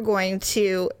we were going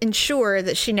to ensure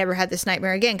that she never had this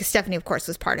nightmare again, because Stephanie, of course,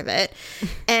 was part of it.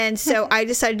 And so I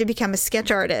decided to become a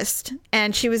sketch artist.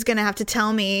 And she was going to have to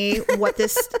tell me what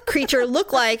this creature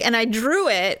looked like. And I drew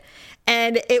it.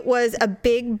 And it was a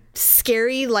big,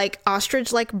 scary, like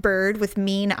ostrich-like bird with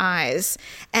mean eyes.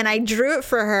 And I drew it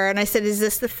for her. And I said, is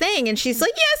this the thing? And she's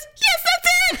like, yes, that's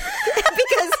it.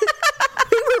 Because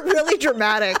we were really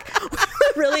dramatic.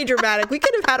 We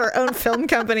could have had our own film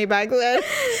company back then. And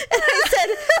I said,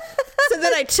 so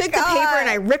then I took the paper and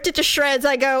I ripped it to shreds.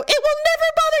 I go, it will never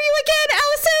bother you again,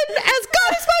 Allison, as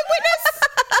God is my witness.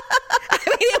 I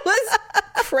mean, it was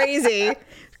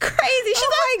crazy. She's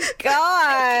my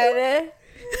God.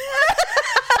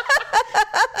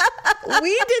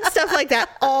 We did stuff like that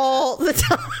all the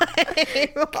time.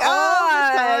 All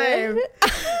the time.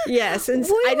 Yes. And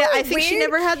I think she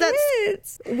never had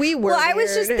kids. That. We were. Well, I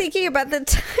was just thinking about the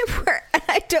time where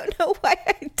I don't know why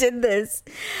I did this.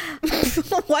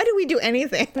 Why do we do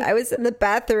anything? I was in the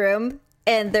bathroom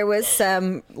and there was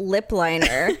some lip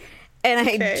liner. And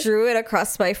I drew it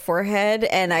across my forehead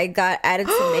and I added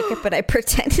some makeup, but I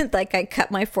pretended like I cut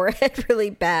my forehead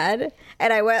really bad.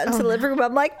 And I went into the living room.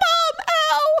 I'm like, Mom,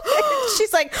 ow. And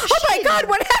she's like, oh my God,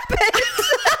 what happened?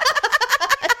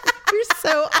 You're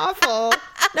so awful.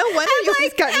 No wonder you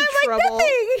always got in trouble. Like,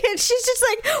 nothing. And she's just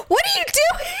like, what are you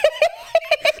doing?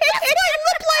 That's my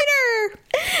lip liner.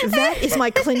 That is my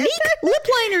Clinique lip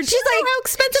liner. She's like, how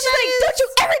expensive that is. Don't you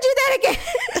ever do that again.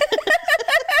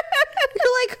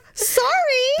 You're like,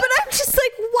 sorry. But I'm just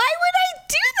like, why would I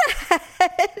do that?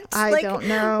 I don't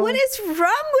know. What is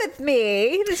wrong with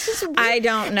me? It's just weird. I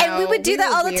don't know. And we would do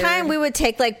that all the time. We would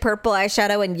take like purple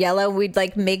eyeshadow and yellow. We'd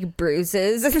like make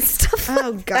bruises and stuff.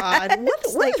 Oh God.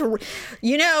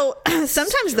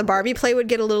 Sometimes the Barbie play would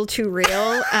get a little too real.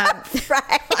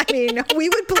 Right. I mean, we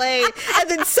would play and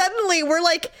then suddenly we're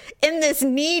like in this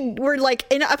we're like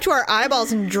up to our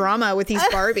eyeballs in drama with these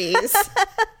Barbies.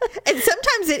 And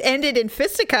sometimes it ended in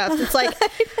fisticuffs. It's like,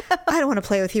 I don't want to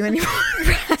play with you anymore.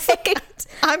 Right.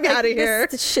 I'm out of here.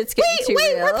 This shit's getting too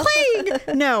real. We're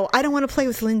playing. No, I don't want to play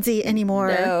with Lindsay anymore.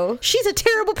 No. She's a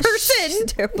terrible person. She's a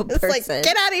terrible person. It's like,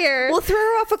 get out of here. We'll throw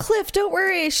her off a cliff. Don't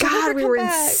worry. God, we were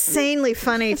insanely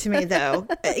funny to me, though.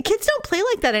 Kids don't play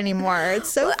like that anymore. It's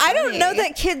so funny. I don't know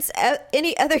that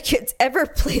any other kids ever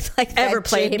played like that.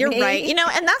 Jamie. You're right.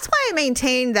 And that's why I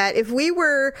maintain that if we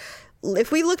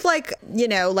looked like,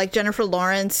 like Jennifer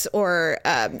Lawrence or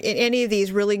any of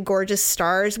these really gorgeous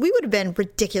stars, we would have been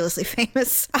ridiculously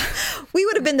famous. We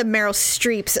would have been the Meryl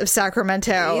Streeps of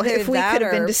Sacramento if we could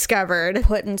have been discovered.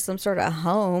 Put in some sort of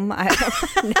home. I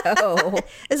don't know.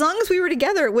 As long as we were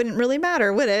together, it wouldn't really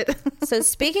matter, would it? So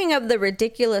speaking of the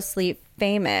ridiculously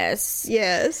famous.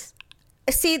 Yes.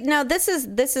 See, now this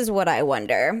is what I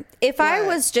wonder. If I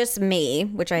was just me,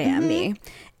 which I am me,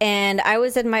 and I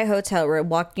was in my hotel room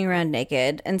walking around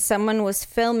naked and someone was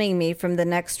filming me from the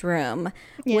next room,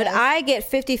 would I get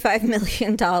 $55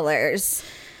 million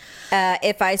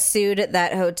if I sued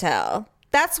that hotel?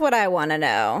 That's what I want to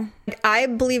know. I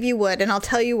believe you would, and I'll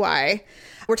tell you why.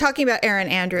 We're talking about Erin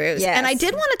Andrews. Yes. And I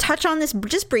did want to touch on this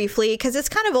just briefly because it's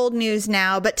kind of old news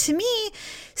now. But to me,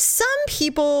 some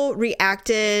people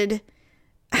reacted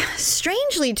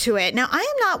strangely to it. Now, I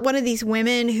am not one of these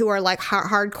women who are like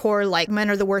hardcore, like men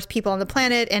are the worst people on the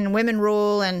planet and women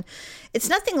rule. And it's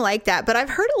nothing like that. But I've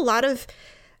heard a lot of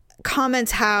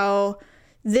comments how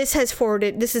this has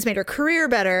made her career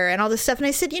better and all this stuff. And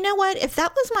I said, you know what? If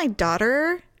that was my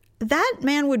daughter, that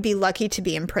man would be lucky to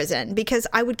be in prison because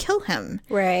I would kill him.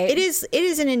 Right. It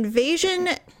is an invasion.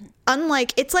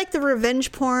 It's like the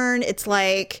revenge porn. It's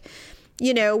like,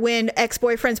 when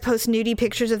ex-boyfriends post nudie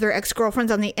pictures of their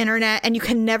ex-girlfriends on the internet and you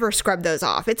can never scrub those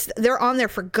off. They're on there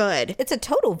for good. It's a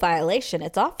total violation.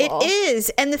 It's awful. It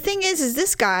is. And the thing is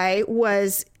this guy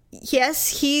was, yes,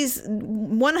 he's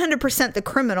 100% the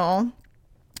criminal,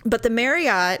 but the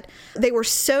Marriott, they were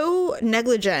so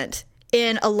negligent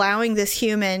in allowing this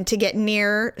human to get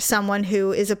near someone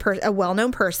who is a well-known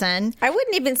person. I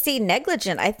wouldn't even see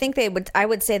negligent. I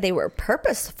would say they were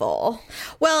purposeful.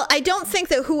 Well, I don't think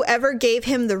that whoever gave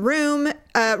him the room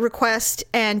request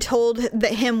and told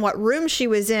him what room she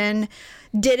was in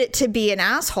did it to be an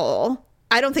asshole.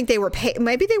 I don't think they were paid.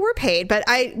 Maybe they were paid, but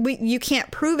you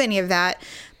can't prove any of that.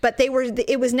 But it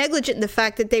was negligent in the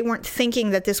fact that they weren't thinking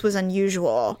that this was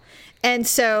unusual. And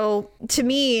so, to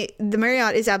me, the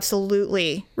Marriott is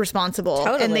absolutely responsible.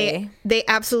 Totally. And they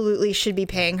absolutely should be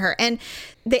paying her. And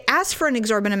they asked for an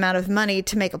exorbitant amount of money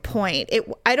to make a point.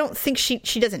 I don't think she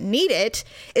doesn't need it.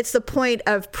 It's the point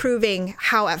of proving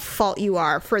how at fault you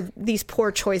are for these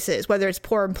poor choices, whether it's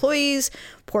poor employees,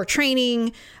 poor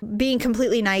training, being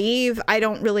completely naive. I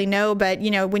don't really know. But,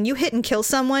 when you hit and kill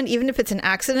someone, even if it's an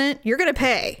accident, you're going to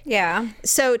pay. Yeah.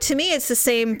 So to me, it's the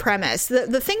same premise.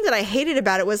 The thing that I hated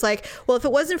about it was like, well, if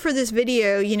it wasn't for this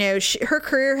video, her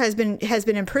career has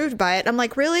been improved by it. I'm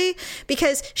like, really?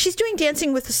 Because she's doing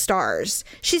Dancing with the Stars.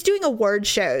 She's doing award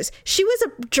shows. She was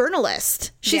a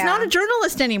journalist. She's not a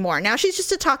journalist anymore. Now she's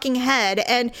just a talking head.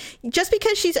 And just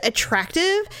because she's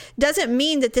attractive doesn't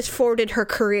mean that this forwarded her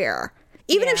career.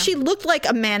 Even if she looked like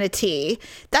a manatee,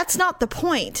 that's not the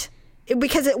point.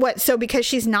 Because because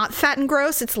she's not fat and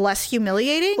gross, it's less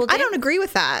humiliating? Well, I don't agree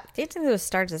with that. Dancing with the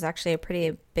Stars is actually a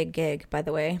pretty big gig, by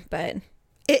the way, but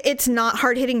it's not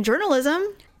hard-hitting journalism.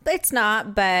 It's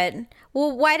not, but...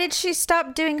 Well, why did she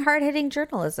stop doing hard-hitting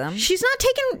journalism? She's not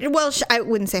taking... Well, I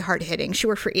wouldn't say hard-hitting. She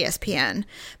worked for ESPN.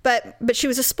 But she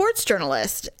was a sports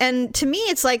journalist. And to me,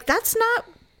 it's like, that's not...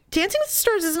 Dancing with the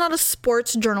Stars is not a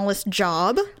sports journalist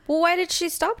job. Well, why did she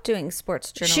stop doing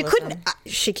sports journalism?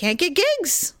 She can't get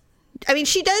gigs. I mean,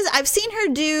 she does. I've seen her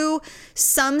do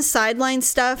some sideline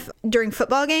stuff during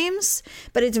football games,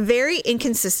 but it's very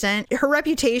inconsistent. Her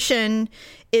reputation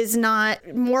is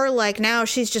not more like now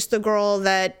she's just the girl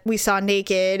that we saw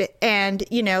naked. And,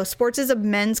 you know, sports is a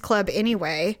men's club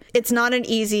anyway. It's not an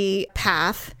easy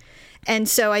path. And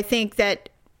so I think that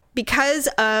because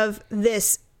of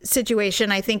this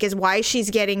situation, I think is why she's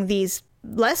getting these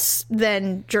less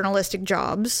than journalistic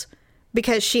jobs,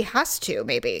 because she has to,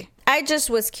 maybe. I just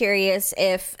was curious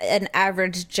if an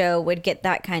average Joe would get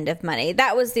that kind of money.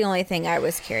 That was the only thing I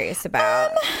was curious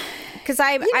about. Because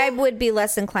I would be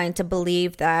less inclined to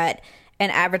believe that an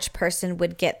average person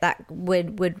would get that,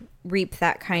 would reap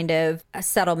that kind of a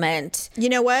settlement. You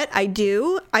know what? I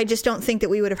do. I just don't think that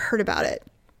we would have heard about it.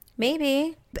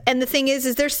 Maybe. And the thing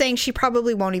is they're saying she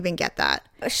probably won't even get that.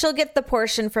 She'll get the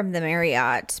portion from the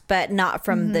Marriott, but not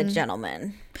from the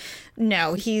gentleman.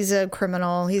 No, he's a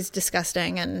criminal. He's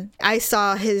disgusting. And I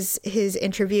saw his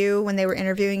interview when they were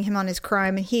interviewing him on his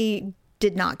crime, and he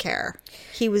did not care.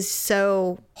 He was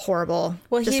so horrible.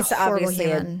 Well, just he's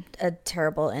obviously a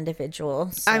terrible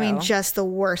individual. So. I mean, just the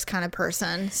worst kind of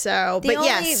person. So, but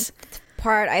yes.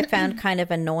 Part I found kind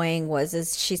of annoying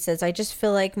is she says, I just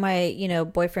feel like my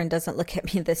boyfriend doesn't look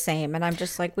at me the same, and I'm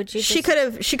just like, would you just... she could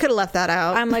have left that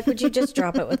out. I'm like, would you just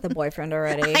drop it with the boyfriend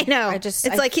already? I know. It's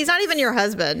like he's not even your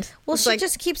husband. Well, it's she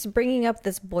just keeps bringing up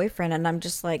this boyfriend, and I'm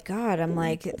just like, God, I'm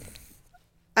like...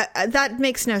 that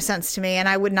makes no sense to me, and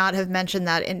I would not have mentioned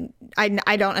that. And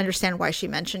I don't understand why she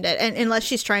mentioned it, and unless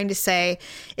she's trying to say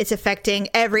it's affecting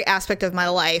every aspect of my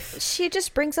life. She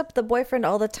just brings up the boyfriend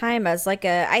all the time as like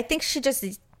I think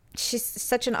she's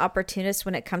such an opportunist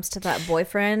when it comes to that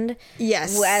boyfriend.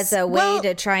 Yes. As a way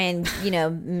to try and,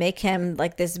 make him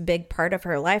like this big part of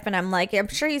her life. And I'm like, I'm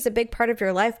sure he's a big part of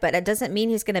your life, but it doesn't mean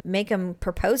he's going to make him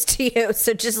propose to you.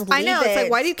 So just leave it. I know. It's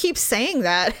like, why do you keep saying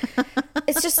that?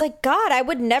 It's just like, God, I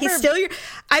would never.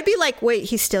 I'd be like, wait,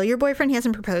 he's still your boyfriend? He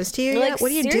hasn't proposed to you yet?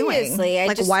 What are you doing?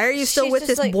 Why are you still with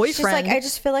this boyfriend? She's like, I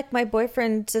just feel like my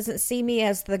boyfriend doesn't see me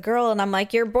as the girl. And I'm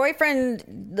like, your boyfriend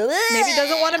maybe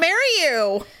doesn't want to marry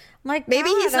you. I'm like, maybe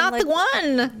he's not the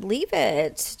one. Leave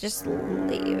it. Just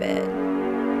leave it.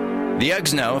 The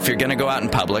Uggs know if you're going to go out in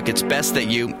public, it's best that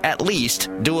you, at least,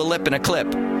 do a lip and a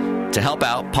clip. To help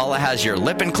out, Paula has your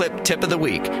Lip and Clip Tip of the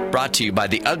Week, brought to you by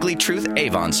the Ugly Truth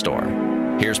Avon store.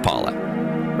 Here's Paula.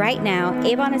 Right now,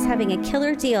 Avon is having a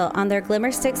killer deal on their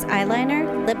Glimmer Sticks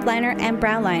eyeliner, lip liner, and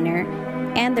brow liner,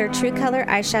 and their True Color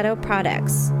eyeshadow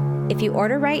products. If you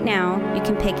order right now, you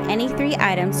can pick any 3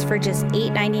 items for just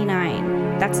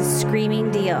 $8.99. That's a screaming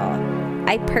deal.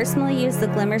 I personally use the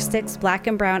Glimmer Sticks black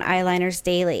and brown eyeliners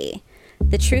daily.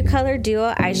 The True Color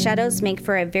Duo eyeshadows make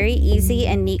for a very easy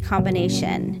and neat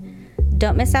combination.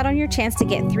 Don't miss out on your chance to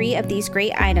get 3 of these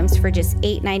great items for just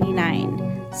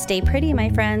 $8.99. Stay pretty, my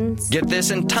friends. Get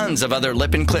this and tons of other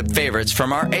lip and clip favorites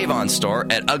from our Avon store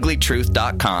at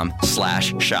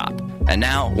uglytruth.com/shop. And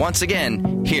now, once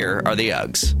again, here are the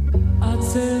Uggs. I'd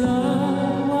say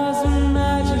love was a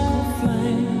magical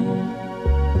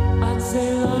flame. I'd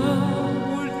say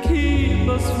love would keep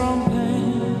us from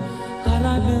pain. Had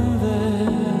I been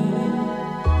there,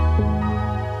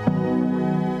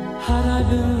 had I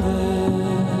been there.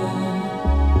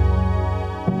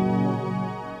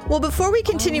 Well, before we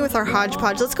continue with our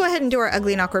hodgepodge, let's go ahead and do our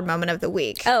ugly and awkward moment of the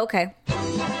week. Oh, okay.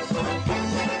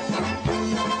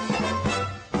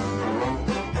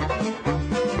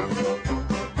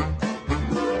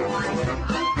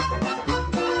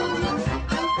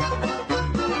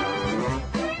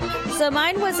 So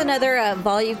mine was another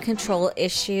volume control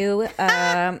issue.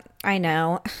 I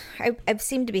know. I've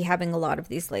seemed to be having a lot of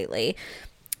these lately.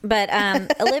 But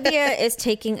Olivia is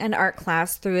taking an art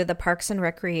class through the Parks and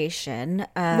Recreation.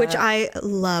 Which I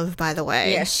love, by the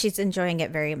way. Yes, she's enjoying it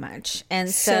very much.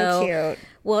 And so cute.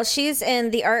 Well, she's in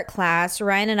the art class.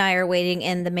 Ryan and I are waiting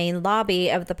in the main lobby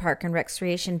of the Park and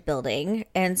Recreation building.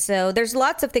 And so there's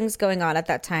lots of things going on at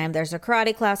that time. There's a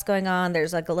karate class going on.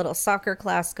 There's like a little soccer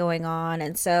class going on.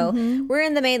 And so we're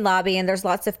in the main lobby and there's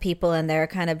lots of people in there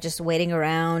kind of just waiting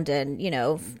around and,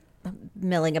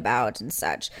 milling about and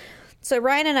such. So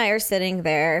Ryan and I are sitting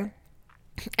there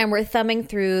and we're thumbing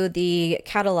through the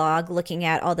catalog, looking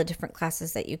at all the different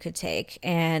classes that you could take.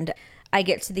 And I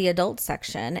get to the adult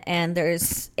section and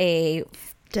there's a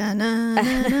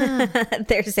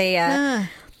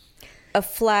a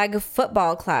flag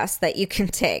football class that you can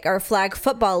take, or a flag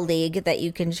football league that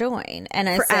you can join. And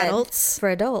I said, adults? For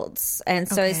adults. And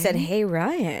so I said, hey,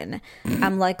 Ryan,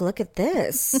 I'm like, look at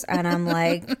this. And I'm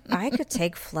like, I could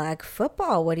take flag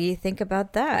football. What do you think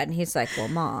about that? And he's like, well,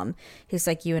 Mom, he's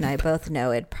like, you and I both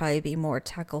know it'd probably be more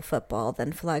tackle football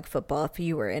than flag football if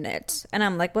you were in it. And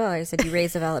I'm like, well, I said, you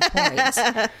raise a valid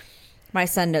point. My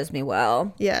son knows me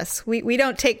well. Yes, we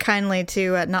don't take kindly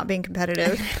to not being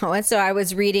competitive. And so I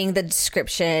was reading the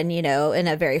description, in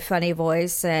a very funny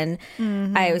voice, and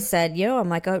I said, I'm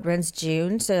like, oh, it runs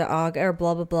June to August, or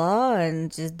blah blah blah,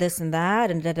 and just this and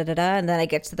that, and da da da da. And then I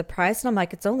get to the price, and I'm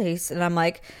like, it's only, and I'm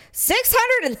like,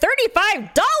 $635,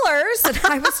 and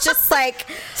I was just like,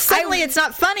 suddenly it's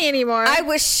not funny anymore. I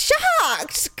was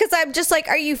shocked because I'm just like,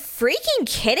 are you freaking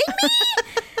kidding me?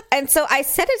 And so I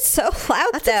said it so loud.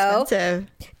 That's though. Expensive.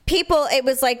 People, it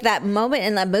was like that moment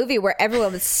in the movie where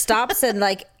everyone stops and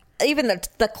like even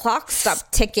the clock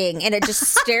stopped ticking and it just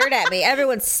stared at me.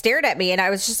 Everyone stared at me and I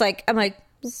was just like, I'm like,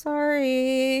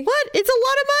 sorry. What? It's a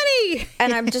lot of money.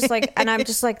 And I'm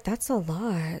just like, that's a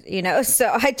lot, So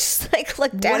I just like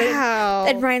looked at it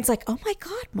and Ryan's like, oh my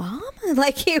God, Mom.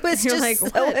 Like he was just like, so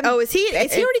oh, is he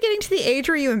already getting to the age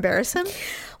where you embarrass him?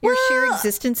 Your sheer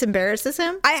existence embarrasses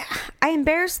him? I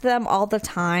embarrass them all the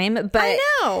time, but I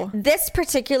know. This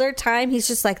particular time, he's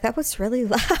just like, that was really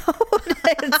loud.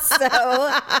 And so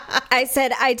I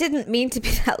said, I didn't mean to be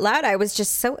that loud. I was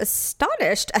just so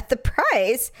astonished at the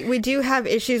price. We do have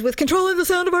issues with controlling the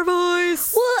sound of our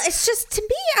voice. Well, it's just, to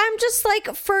me, I'm just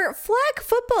like, for flag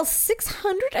football,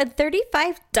 $635,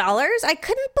 I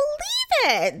couldn't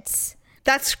believe it.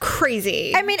 That's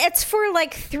crazy. I mean, it's for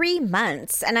like 3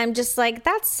 months, and I'm just like,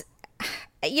 that's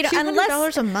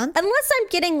 $200 a month, unless I'm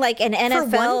getting like an NFL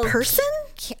for one person.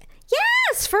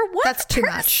 Yes, for one. That's too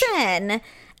much. And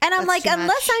I'm like,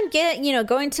 unless I'm getting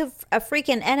going to a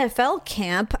freaking NFL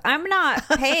camp, I'm not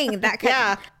paying that kind.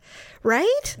 Yeah.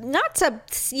 Right? Not to,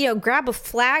 grab a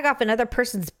flag off another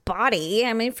person's body.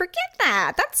 I mean, forget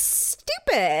that. That's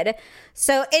stupid.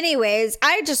 So anyways,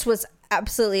 I just was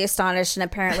absolutely astonished, and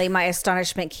apparently my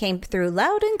astonishment came through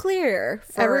loud and clear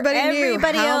for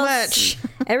everybody else,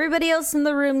 everybody else in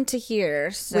the room to hear.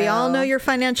 So we all know your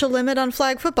financial limit on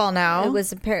flag football now. It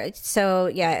was so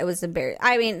yeah, it was embarrassing.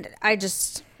 I mean, I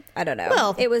don't know.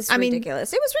 Well, it was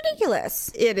ridiculous. It was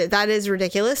ridiculous. That is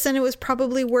ridiculous, and it was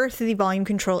probably worth the volume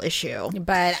control issue.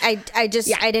 But I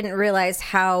didn't realize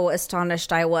how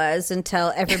astonished I was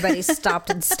until everybody stopped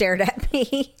and stared at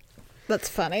me. That's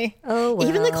funny. Oh, well.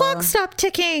 Even the clock stopped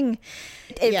ticking.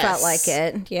 It felt like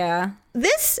it. Yeah.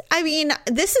 This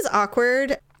is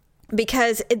awkward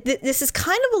because this is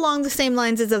kind of along the same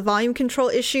lines as a volume control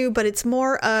issue, but it's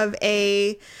more of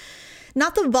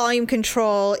not the volume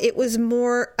control. It was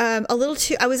more a little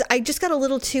too, I just got a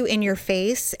little too in your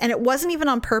face, and it wasn't even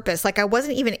on purpose. Like I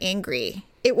wasn't even angry.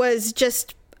 It was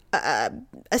just a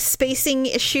spacing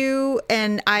issue,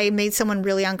 and I made someone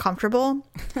really uncomfortable.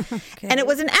 Okay. And it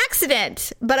was an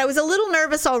accident, but I was a little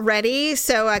nervous already,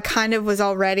 so I kind of was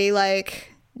already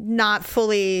like not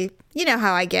fully,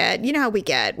 how I get, how we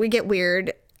get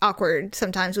weird, awkward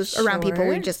sometimes around people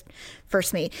we just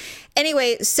first meet.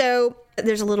 Anyway, so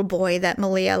there's a little boy that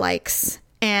Malia likes,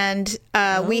 and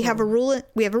we have a rule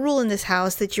in this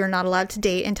house that you're not allowed to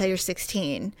date until you're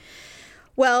 16.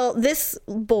 Well, this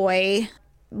boy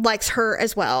likes her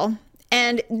as well.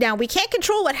 And now we can't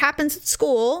control what happens at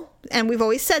school. And we've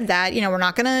always said that, we're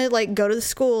not going to like go to the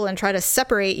school and try to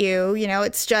separate you.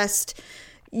 It's just,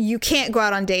 you can't go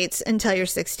out on dates until you're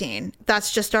 16.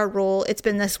 That's just our rule. It's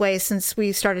been this way since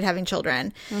we started having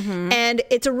children. Mm-hmm. And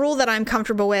it's a rule that I'm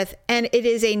comfortable with. And it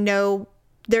is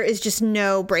there is just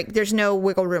no break. There's no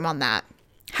wiggle room on that.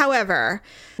 However,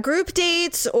 group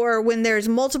dates or when there's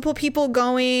multiple people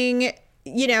going,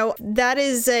 that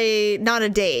is not a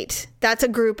date. That's a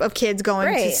group of kids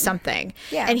going to something.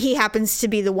 Yeah. And he happens to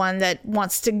be the one that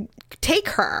wants to take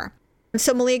her.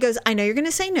 So Malia goes, I know you're going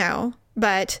to say no,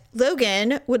 but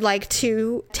Logan would like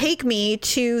to take me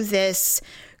to this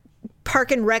park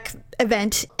and rec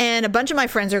event, and a bunch of my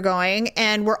friends are going,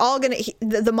 and we're all going to,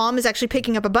 the mom is actually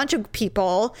picking up a bunch of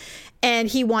people, and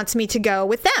he wants me to go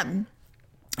with them.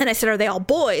 And I said, are they all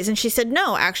boys? And she said,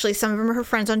 no, actually, some of them are her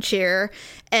friends on cheer.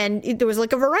 And there was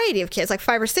like a variety of kids, like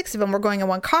 5 or 6 of them were going in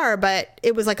one car, but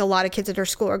it was like a lot of kids at her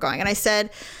school are going. And I said,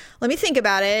 let me think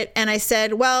about it. And I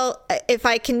said, well, if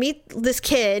I can meet this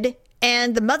kid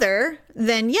and the mother,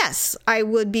 then yes, I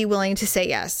would be willing to say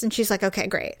yes. And she's like, okay,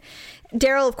 great.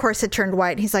 Daryl, of course, had turned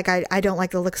white. He's like, I don't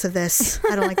like the looks of this.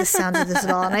 I don't like the sound of this at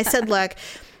all. And I said, look,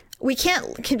 we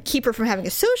can't keep her from having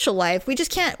a social life. We're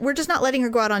just not letting her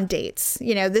go out on dates.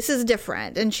 You know, this is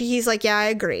different. And he's like, yeah, I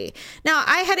agree. Now,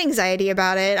 I had anxiety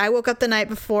about it. I woke up the night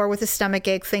before with a stomach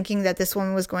ache thinking that this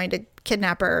woman was going to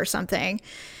kidnap her or something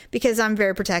because I'm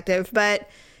very protective. But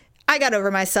I got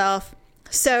over myself.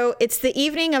 So it's the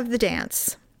evening of the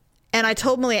dance. And I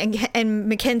told Malia, and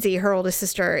Mackenzie, her oldest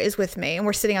sister, is with me. And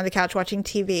we're sitting on the couch watching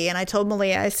TV. And I told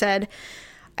Malia, I said,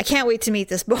 I can't wait to meet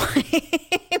this boy.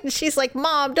 And she's like,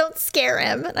 Mom, don't scare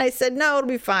him. And I said, no, it'll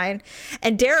be fine.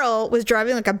 And Daryl was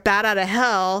driving like a bat out of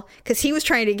hell because he was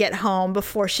trying to get home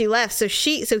before she left. So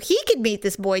he could meet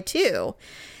this boy too.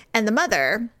 And the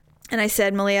mother. And I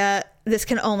said, Malia, this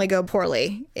can only go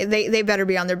poorly. They better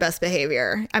be on their best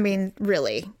behavior. I mean,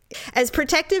 really. As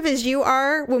protective as you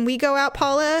are when we go out,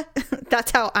 Paula,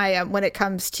 that's how I am when it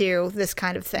comes to this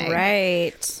kind of thing.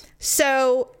 Right.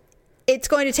 So it's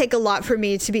going to take a lot for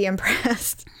me to be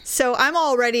impressed. So I'm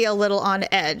already a little on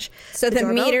edge. So the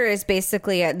meter is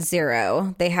basically at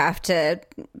 0. They have to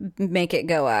make it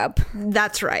go up.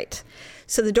 That's right.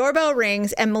 So the doorbell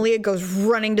rings and Malia goes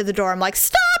running to the door. I'm like,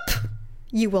 stop!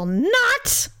 You will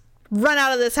not run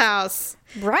out of this house.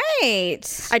 Right.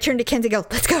 I turn to Kenzie and go,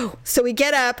 let's go. So we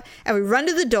get up and we run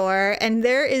to the door and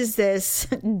there is this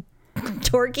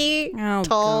dorky,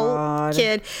 tall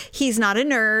kid. He's not a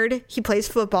nerd. He plays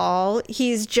football.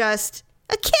 He's just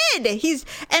a kid.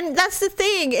 And that's the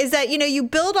thing is that, you know, you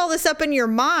build all this up in your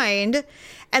mind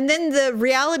and then the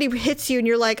reality hits you and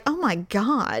you're like, oh my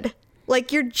God,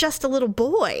 like you're just a little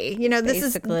boy. You know, this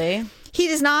basically. He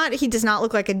does not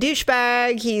look like a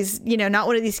douchebag. He's, you know, not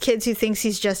one of these kids who thinks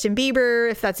he's Justin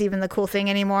Bieber, if that's even the cool thing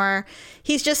anymore.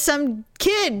 He's just some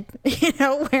kid, you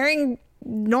know, wearing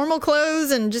normal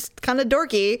clothes and just kind of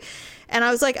dorky. And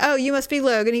I was like, oh, you must be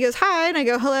Logan. He goes, hi. And I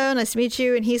go, hello, nice to meet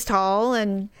you. And he's tall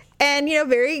and you know,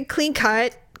 very clean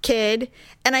cut kid.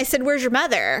 And I said, where's your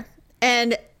mother?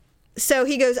 And so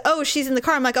he goes, oh, she's in the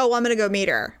car. I'm like, oh, well, I'm going to go meet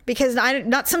her because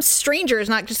not some stranger is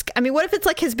not just, I mean, what if it's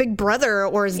like his big brother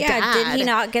or his dad? Did he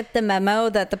not get the memo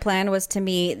that the plan was to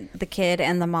meet the kid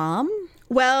and the mom?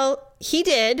 Well, he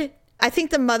did. I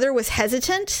think the mother was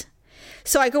hesitant.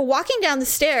 So I go walking down the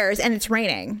stairs and it's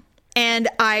raining and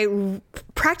I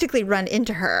practically run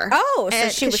into her. Oh,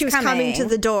 so she was coming to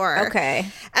the door. Okay.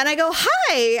 And I go,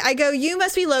 hi. I go, you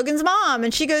must be Logan's mom.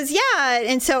 And she goes, yeah.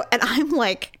 And I'm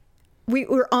like, we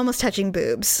were almost touching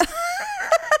boobs.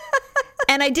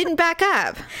 And I didn't back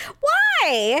up.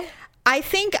 Why? I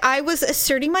think I was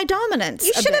asserting my dominance.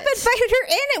 You should have invited her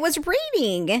in. It was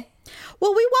raining.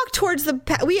 Well,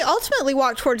 we ultimately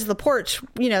walked towards the porch,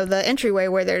 you know, the entryway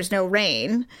where there's no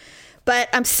rain. But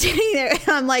I'm standing there and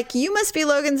I'm like, you must be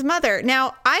Logan's mother.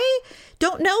 Now, I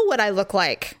don't know what I look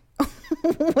like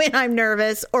when I'm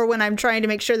nervous or when I'm trying to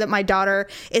make sure that my daughter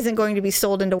isn't going to be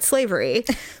sold into slavery.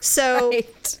 So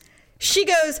right. She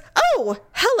goes, oh,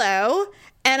 hello.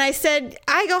 And I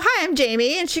go, hi, I'm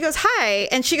Jamie. And she goes, hi.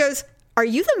 And she goes, are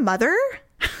you the mother?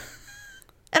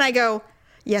 And I go,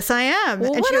 yes, I am.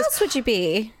 Well, and what else would you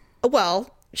be?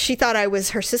 Well, she thought I was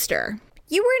her sister.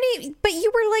 You weren't, but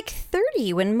you were like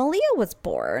 30 when Malia was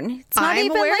born. It's not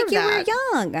even like you were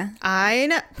young. I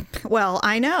know. Well,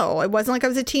 I know. It wasn't like I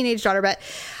was a teenage daughter, but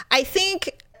I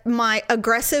think my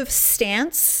aggressive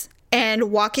stance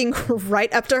and walking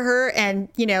right up to her and,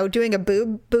 you know, doing a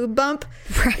boob bump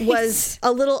was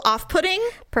a little off-putting.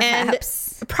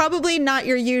 Perhaps. And probably not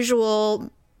your usual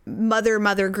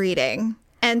mother greeting.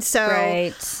 And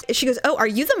so she goes, oh, are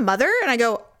you the mother? And I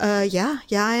go, yeah,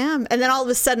 I am. And then all of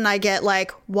a sudden I get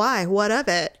like, why? What of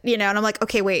it? You know, and I'm like,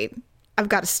 okay, wait, I've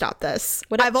got to stop this.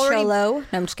 Cholo? No,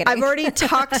 I'm just kidding. I've already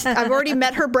talked. I've already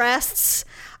met her breasts.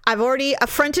 I've already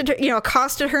affronted her, you know,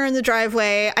 accosted her in the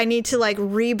driveway. I need to like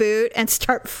reboot and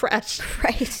start fresh.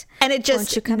 Right. And it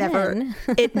just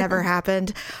it never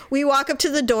happened. We walk up to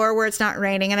the door where it's not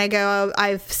raining and I go,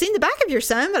 I've seen the back of your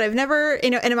son, but I've never, you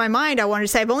know, and in my mind, I wanted to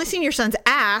say, I've only seen your son's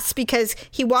ass because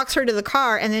he walks her to the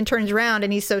car and then turns around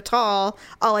and he's so tall.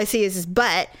 All I see is his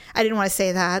butt. I didn't want to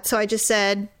say that. So I just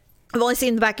said, I've only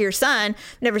seen the back of your son,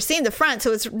 never seen the front,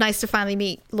 so it's nice to finally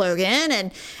meet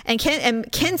Logan. And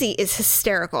Kenzie is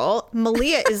hysterical.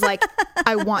 Malia is like,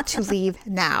 I want to leave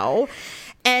now.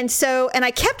 And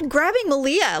I kept grabbing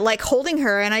Malia, like holding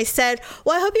her, and I said,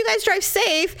 well, I hope you guys drive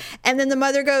safe. And then the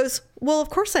mother goes, well, of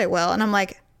course I will. And I'm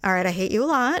like, all right, I hate you a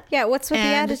lot. Yeah, what's with the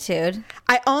attitude?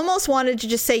 I almost wanted to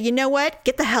just say, you know what?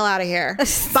 Get the hell out of here.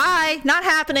 Bye. Not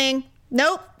happening.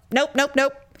 Nope.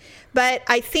 But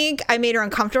I think I made her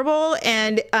uncomfortable,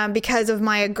 and because of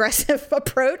my aggressive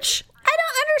approach.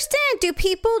 don't understand. Do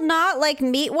people not like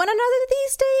meet one another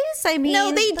these days? I mean,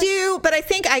 no, they do. But I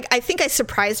think I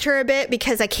surprised her a bit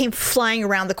because I came flying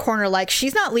around the corner like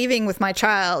she's not leaving with my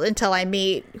child until I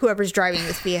meet whoever's driving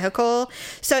this vehicle.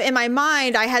 So in my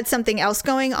mind, I had something else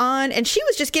going on, and she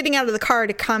was just getting out of the car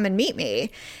to come and meet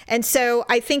me. And so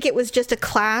I think it was just a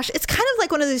clash. It's kind of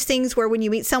like one of those things where when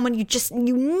you meet someone, you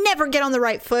never get on the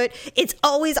right foot. It's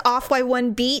always off by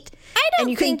one beat. I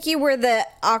don't think you were the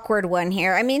awkward one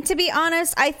here. I mean, to be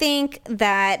honest, I think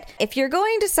that if you're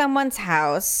going to someone's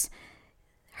house,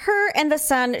 her and the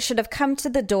son should have come to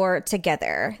the door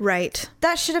together. Right.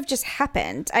 That should have just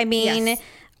happened. I mean, yes.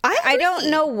 I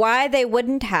don't know why they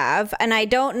wouldn't have, and I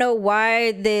don't know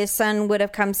why the son would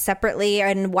have come separately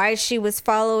and why she was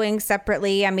following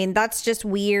separately. I mean, that's just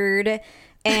weird.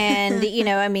 And, you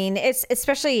know, I mean,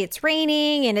 it's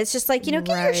raining and it's just like, you know,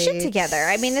 get your shit together.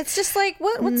 I mean, it's just like,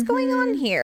 what's going on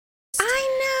here?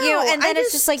 I know. You know, and then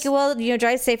it's just like, well, you know,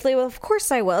 drive safely. Well, of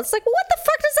course I will. It's like, what the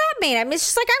fuck does that mean? I mean, it's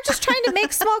just like, I'm just trying to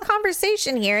make small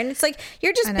conversation here. And it's like,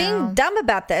 you're just being dumb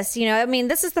about this. You know, I mean,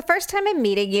 this is the first time I'm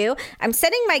meeting you. I'm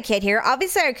sending my kid here.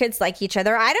 Obviously, our kids like each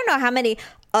other. I don't know how many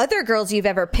other girls you've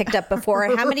ever picked up before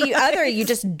and how many other you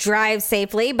just drive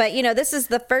safely. But, you know, this is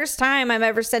the first time I'm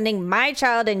ever sending my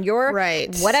child in your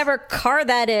whatever car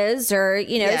that is, or,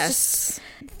 you know, it's just...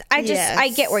 I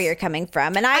get where you're coming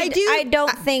from. And I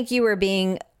don't think you were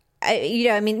being, you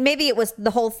know, I mean, maybe it was,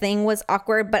 the whole thing was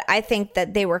awkward, but I think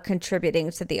that they were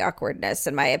contributing to the awkwardness,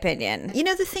 in my opinion. You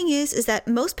know, the thing is that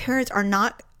most parents are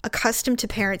not accustomed to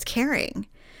parents caring.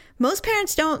 Most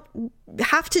parents don't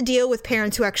have to deal with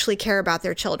parents who actually care about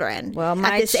their children. Well,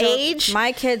 at this age,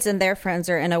 my kids and their friends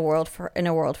are in a world for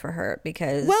hurt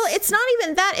because. Well, it's not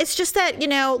even that. It's just that, you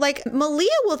know, like Malia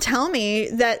will tell me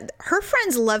that her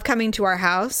friends love coming to our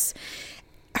house.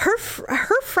 Her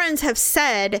friends have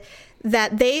said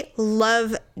that they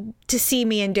love to see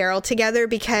me and Daryl together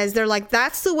because they're like,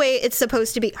 that's the way it's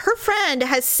supposed to be. Her friend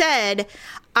has said,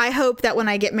 I hope that when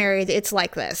I get married, it's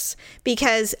like this,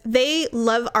 because they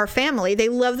love our family. They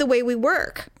love the way we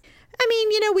work. I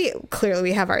mean, you know,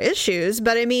 we have our issues,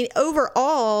 but I mean,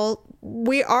 overall,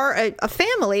 we are a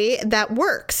family that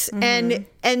works. Mm-hmm.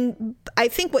 And I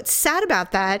think what's sad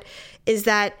about that is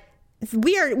that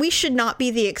we should not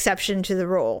be the exception to the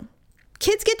rule.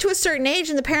 Kids get to a certain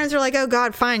age and the parents are like, oh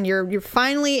God, fine. You're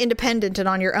finally independent and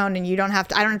on your own, and I don't have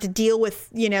to deal with,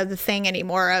 you know, the thing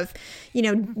anymore of, you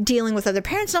know, dealing with other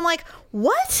parents. And I'm like,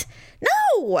 what?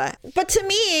 No. But to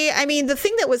me, I mean, the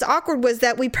thing that was awkward was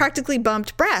that we practically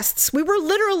bumped breasts. We were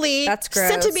literally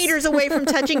centimeters away from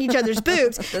touching each other's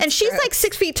boobs. And she's like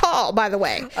 6 feet tall, by the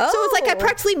way. Oh. So it's like I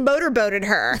practically motorboated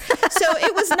her. So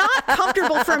it was not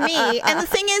comfortable for me. And the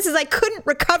thing is I couldn't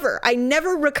recover. I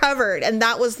never recovered. And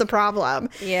that was the problem.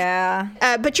 Yeah.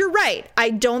 But you're right. I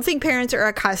don't think parents are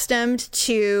accustomed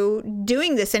to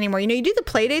doing this anymore. You know, you do the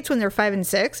play dates when they're 5 and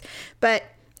 6, but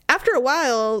after a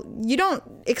while, you don't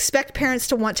expect parents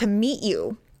to want to meet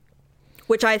you,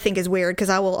 which I think is weird because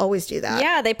I will always do that.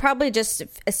 Yeah, they probably just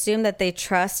assume that they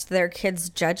trust their kid's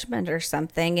judgment or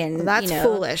something. And that's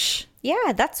foolish.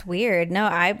 Yeah, that's weird. No,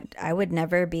 I would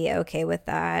never be okay with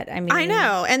that. I mean, I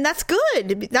know. And that's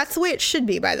good. That's the way it should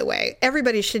be, by the way.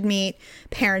 Everybody should meet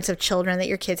parents of children that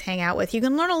your kids hang out with. You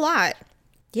can learn a lot.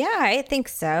 Yeah, I think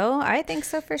so. I think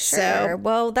so for sure.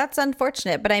 Well, that's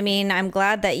unfortunate. But I mean, I'm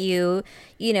glad that you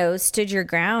know, stood your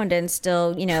ground and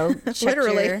still, you know,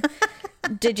 literally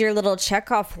did your little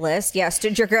checkoff list. Yeah,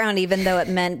 stood your ground, even though it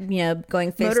meant, you know,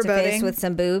 going face to face with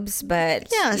some boobs. But,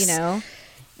 you know.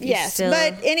 Yes.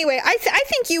 But anyway, I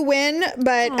think you win.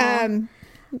 But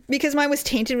because mine was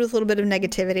tainted with a little bit of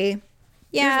negativity.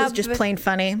 Yeah. Yours was just plain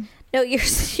funny. No,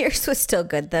 yours was still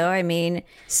good, though. I mean.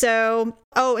 So,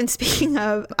 and speaking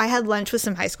of, I had lunch with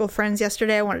some high school friends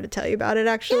yesterday. I wanted to tell you about it,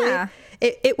 actually. Yeah.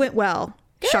 It went well,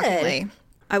 shockingly.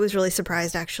 I was really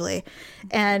surprised, actually.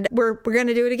 And we're going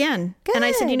to do it again. Good. And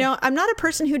I said, you know, I'm not a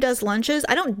person who does lunches.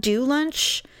 I don't do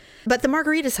lunch, but the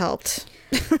margaritas helped.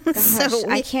 Gosh, so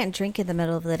I can't drink in the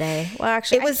middle of the day. Well,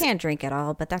 actually, I can't drink at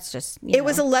all, but that's just, It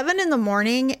was 11 in the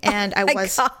morning, and I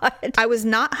was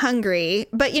not hungry.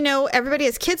 But, you know, everybody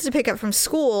has kids to pick up from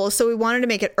school, so we wanted to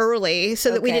make it early so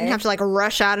that we didn't have to, like,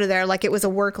 rush out of there like it was a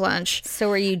work lunch. So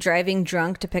were you driving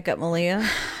drunk to pick up Malia?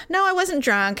 No, I wasn't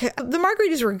drunk. The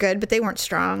margaritas were good, but they weren't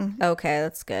strong. Okay,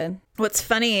 that's good. What's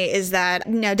funny is that,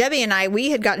 Debbie and I,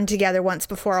 we had gotten together once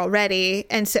before already,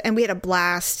 and we had a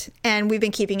blast, and we've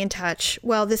been keeping in touch.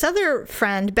 Well, this other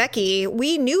friend, Becky,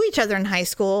 we knew each other in high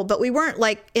school, but we weren't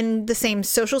like in the same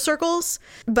social circles,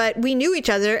 but we knew each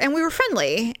other and we were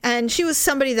friendly. And she was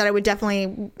somebody that I would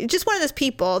definitely, just one of those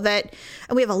people that,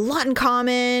 and we have a lot in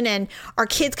common, and our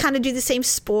kids kind of do the same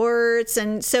sports.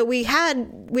 And so we had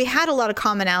a lot of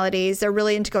commonalities. They're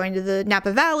really into going to the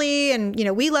Napa Valley, and,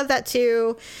 we love that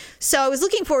too. So I was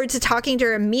looking forward to talking to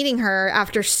her and meeting her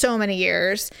after so many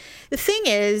years. The thing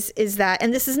is that,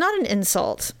 and this is not an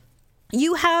insult,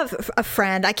 you have a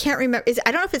friend, I can't remember,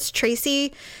 I don't know if it's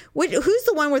Tracy. Who's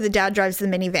the one where the dad drives the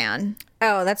minivan?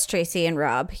 Oh, that's Tracy and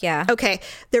Rob, yeah. Okay,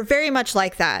 they're very much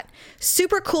like that.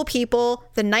 Super cool people,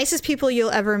 the nicest people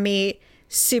you'll ever meet,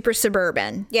 super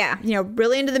suburban. Yeah.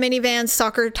 Really into the minivan,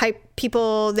 soccer type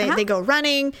people, they go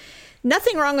running.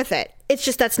 Nothing wrong with it. It's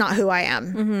just that's not who I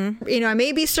am. Mm-hmm. I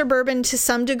may be suburban to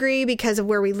some degree because of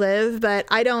where we live, but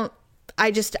I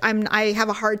have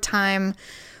a hard time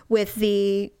with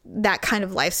that kind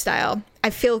of lifestyle. I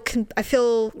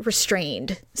feel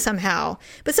restrained somehow.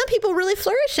 But some people really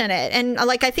flourish in it. And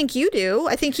I think you do.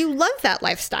 I think you love that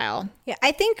lifestyle. Yeah,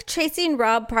 I think Tracy and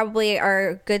Rob probably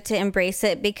are good to embrace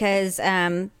it because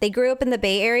they grew up in the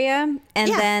Bay Area,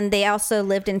 and then they also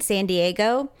lived in San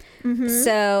Diego. Mm-hmm.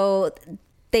 So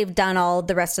they've done all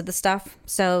the rest of the stuff.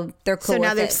 So they're cool with it. So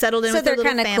now they've settled in with their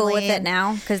little family. So they're kind of cool with it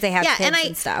now because they have kids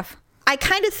and stuff. I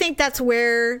kind of think that's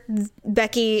where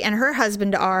Becky and her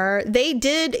husband are. They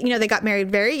did, they got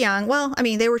married very young. Well,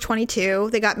 they were 22.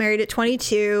 They got married at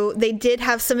 22. They did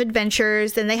have some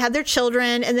adventures. Then they had their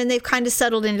children, and then they've kind of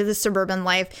settled into the suburban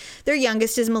life. Their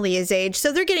youngest is Malia's age,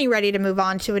 so they're getting ready to move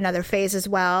on to another phase as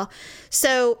well.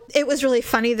 So it was really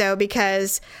funny, though,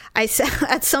 because I said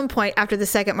at some point after the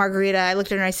second margarita, I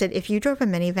looked at her and I said, if you drove a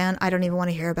minivan, I don't even want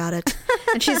to hear about it.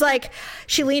 And she's like,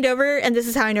 she leaned over, and this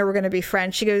is how I know we're going to be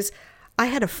friends. She goes, I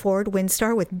had a Ford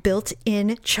Windstar with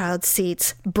built-in child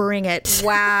seats. Bring it.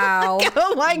 Wow. Like,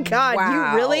 oh my God.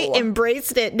 Wow. You really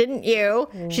embraced it, didn't you?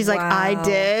 She's like, I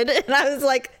did. And I was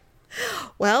like,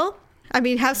 well,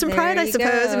 have some pride, I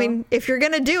suppose. Go. If you're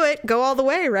going to do it, go all the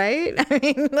way, right?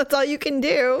 That's all you can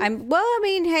do.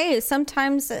 Hey,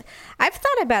 sometimes I've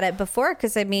thought about it before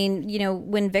because,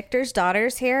 when Victor's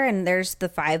daughter's here and there's the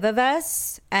 5 of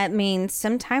us,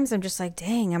 sometimes I'm just like,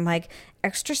 dang,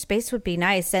 extra space would be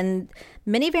nice. And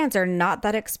minivans are not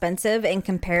that expensive in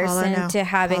comparison to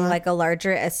having a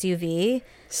larger SUV.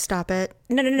 Stop it.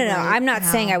 No. Right. I'm not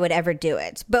saying I would ever do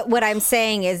it. But what I'm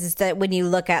saying is that when you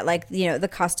look at the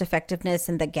cost effectiveness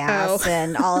and the gas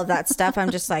and all of that stuff, I'm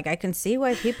just like, I can see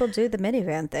why people do the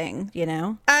minivan thing,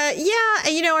 Yeah.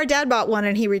 Our dad bought one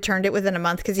and he returned it within a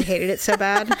month because he hated it so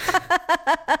bad.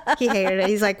 He hated it.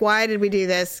 He's like, why did we do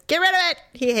this? Get rid of it.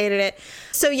 He hated it.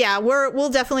 So yeah,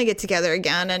 we'll definitely get together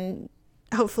again, and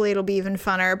hopefully it'll be even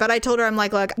funner. But I told her, I'm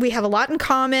like, look, we have a lot in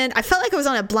common. I felt like I was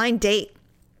on a blind date.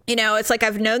 It's like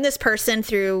I've known this person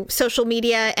through social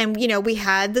media, and, we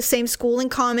had the same school in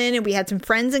common and we had some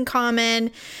friends in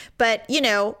common. But,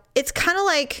 it's kind of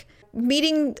like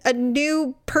meeting a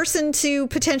new person to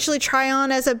potentially try on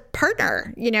as a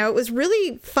partner. It was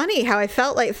really funny how I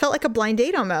felt like a blind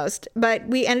date almost. But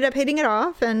we ended up hitting it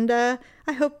off, and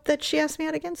I hope that she asks me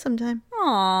out again sometime.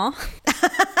 Aww.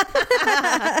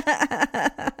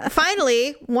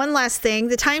 Finally, one last thing.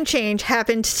 The time change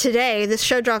happened today. This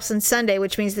show drops on Sunday,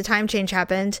 which means the time change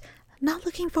happened. Not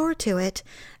looking forward to it.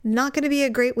 Not going to be a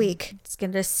great week. It's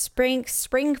going to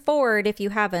spring forward if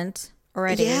you haven't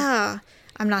already. Yeah.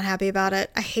 I'm not happy about it.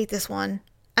 I hate this one.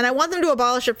 And I want them to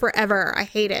abolish it forever. I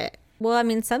hate it. Well,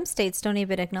 some states don't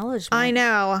even acknowledge it. I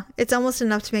know. It's almost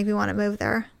enough to make me want to move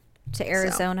there. To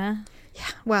Arizona? So,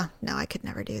 yeah. Well, no, I could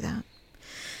never do that.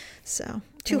 So,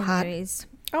 too hot.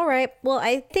 All right. Well,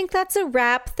 I think that's a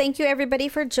wrap. Thank you, everybody,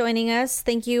 for joining us.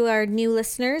 Thank you, our new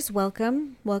listeners.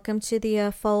 Welcome. Welcome to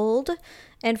the fold.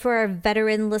 And for our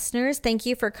veteran listeners, thank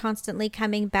you for constantly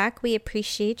coming back. We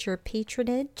appreciate your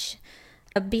patronage.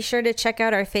 Be sure to check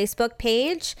out our Facebook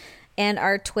page and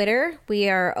our Twitter. We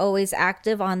are always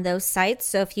active on those sites.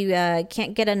 So if you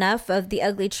can't get enough of The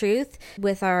Ugly Truth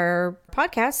with our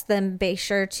podcast, then be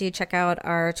sure to check out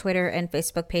our Twitter and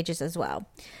Facebook pages as well.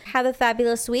 Have a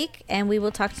fabulous week, and we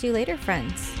will talk to you later,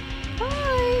 friends.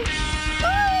 Bye.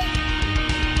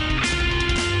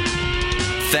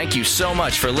 Thank you so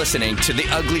much for listening to The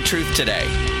Ugly Truth today.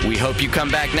 We hope you come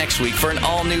back next week for an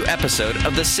all-new episode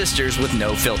of The Sisters with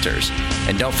No Filters.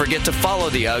 And don't forget to follow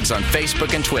the Uggs on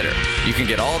Facebook and Twitter. You can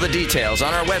get all the details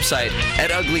on our website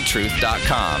at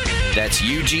uglytruth.com. That's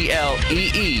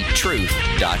UGLEE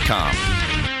truth.com.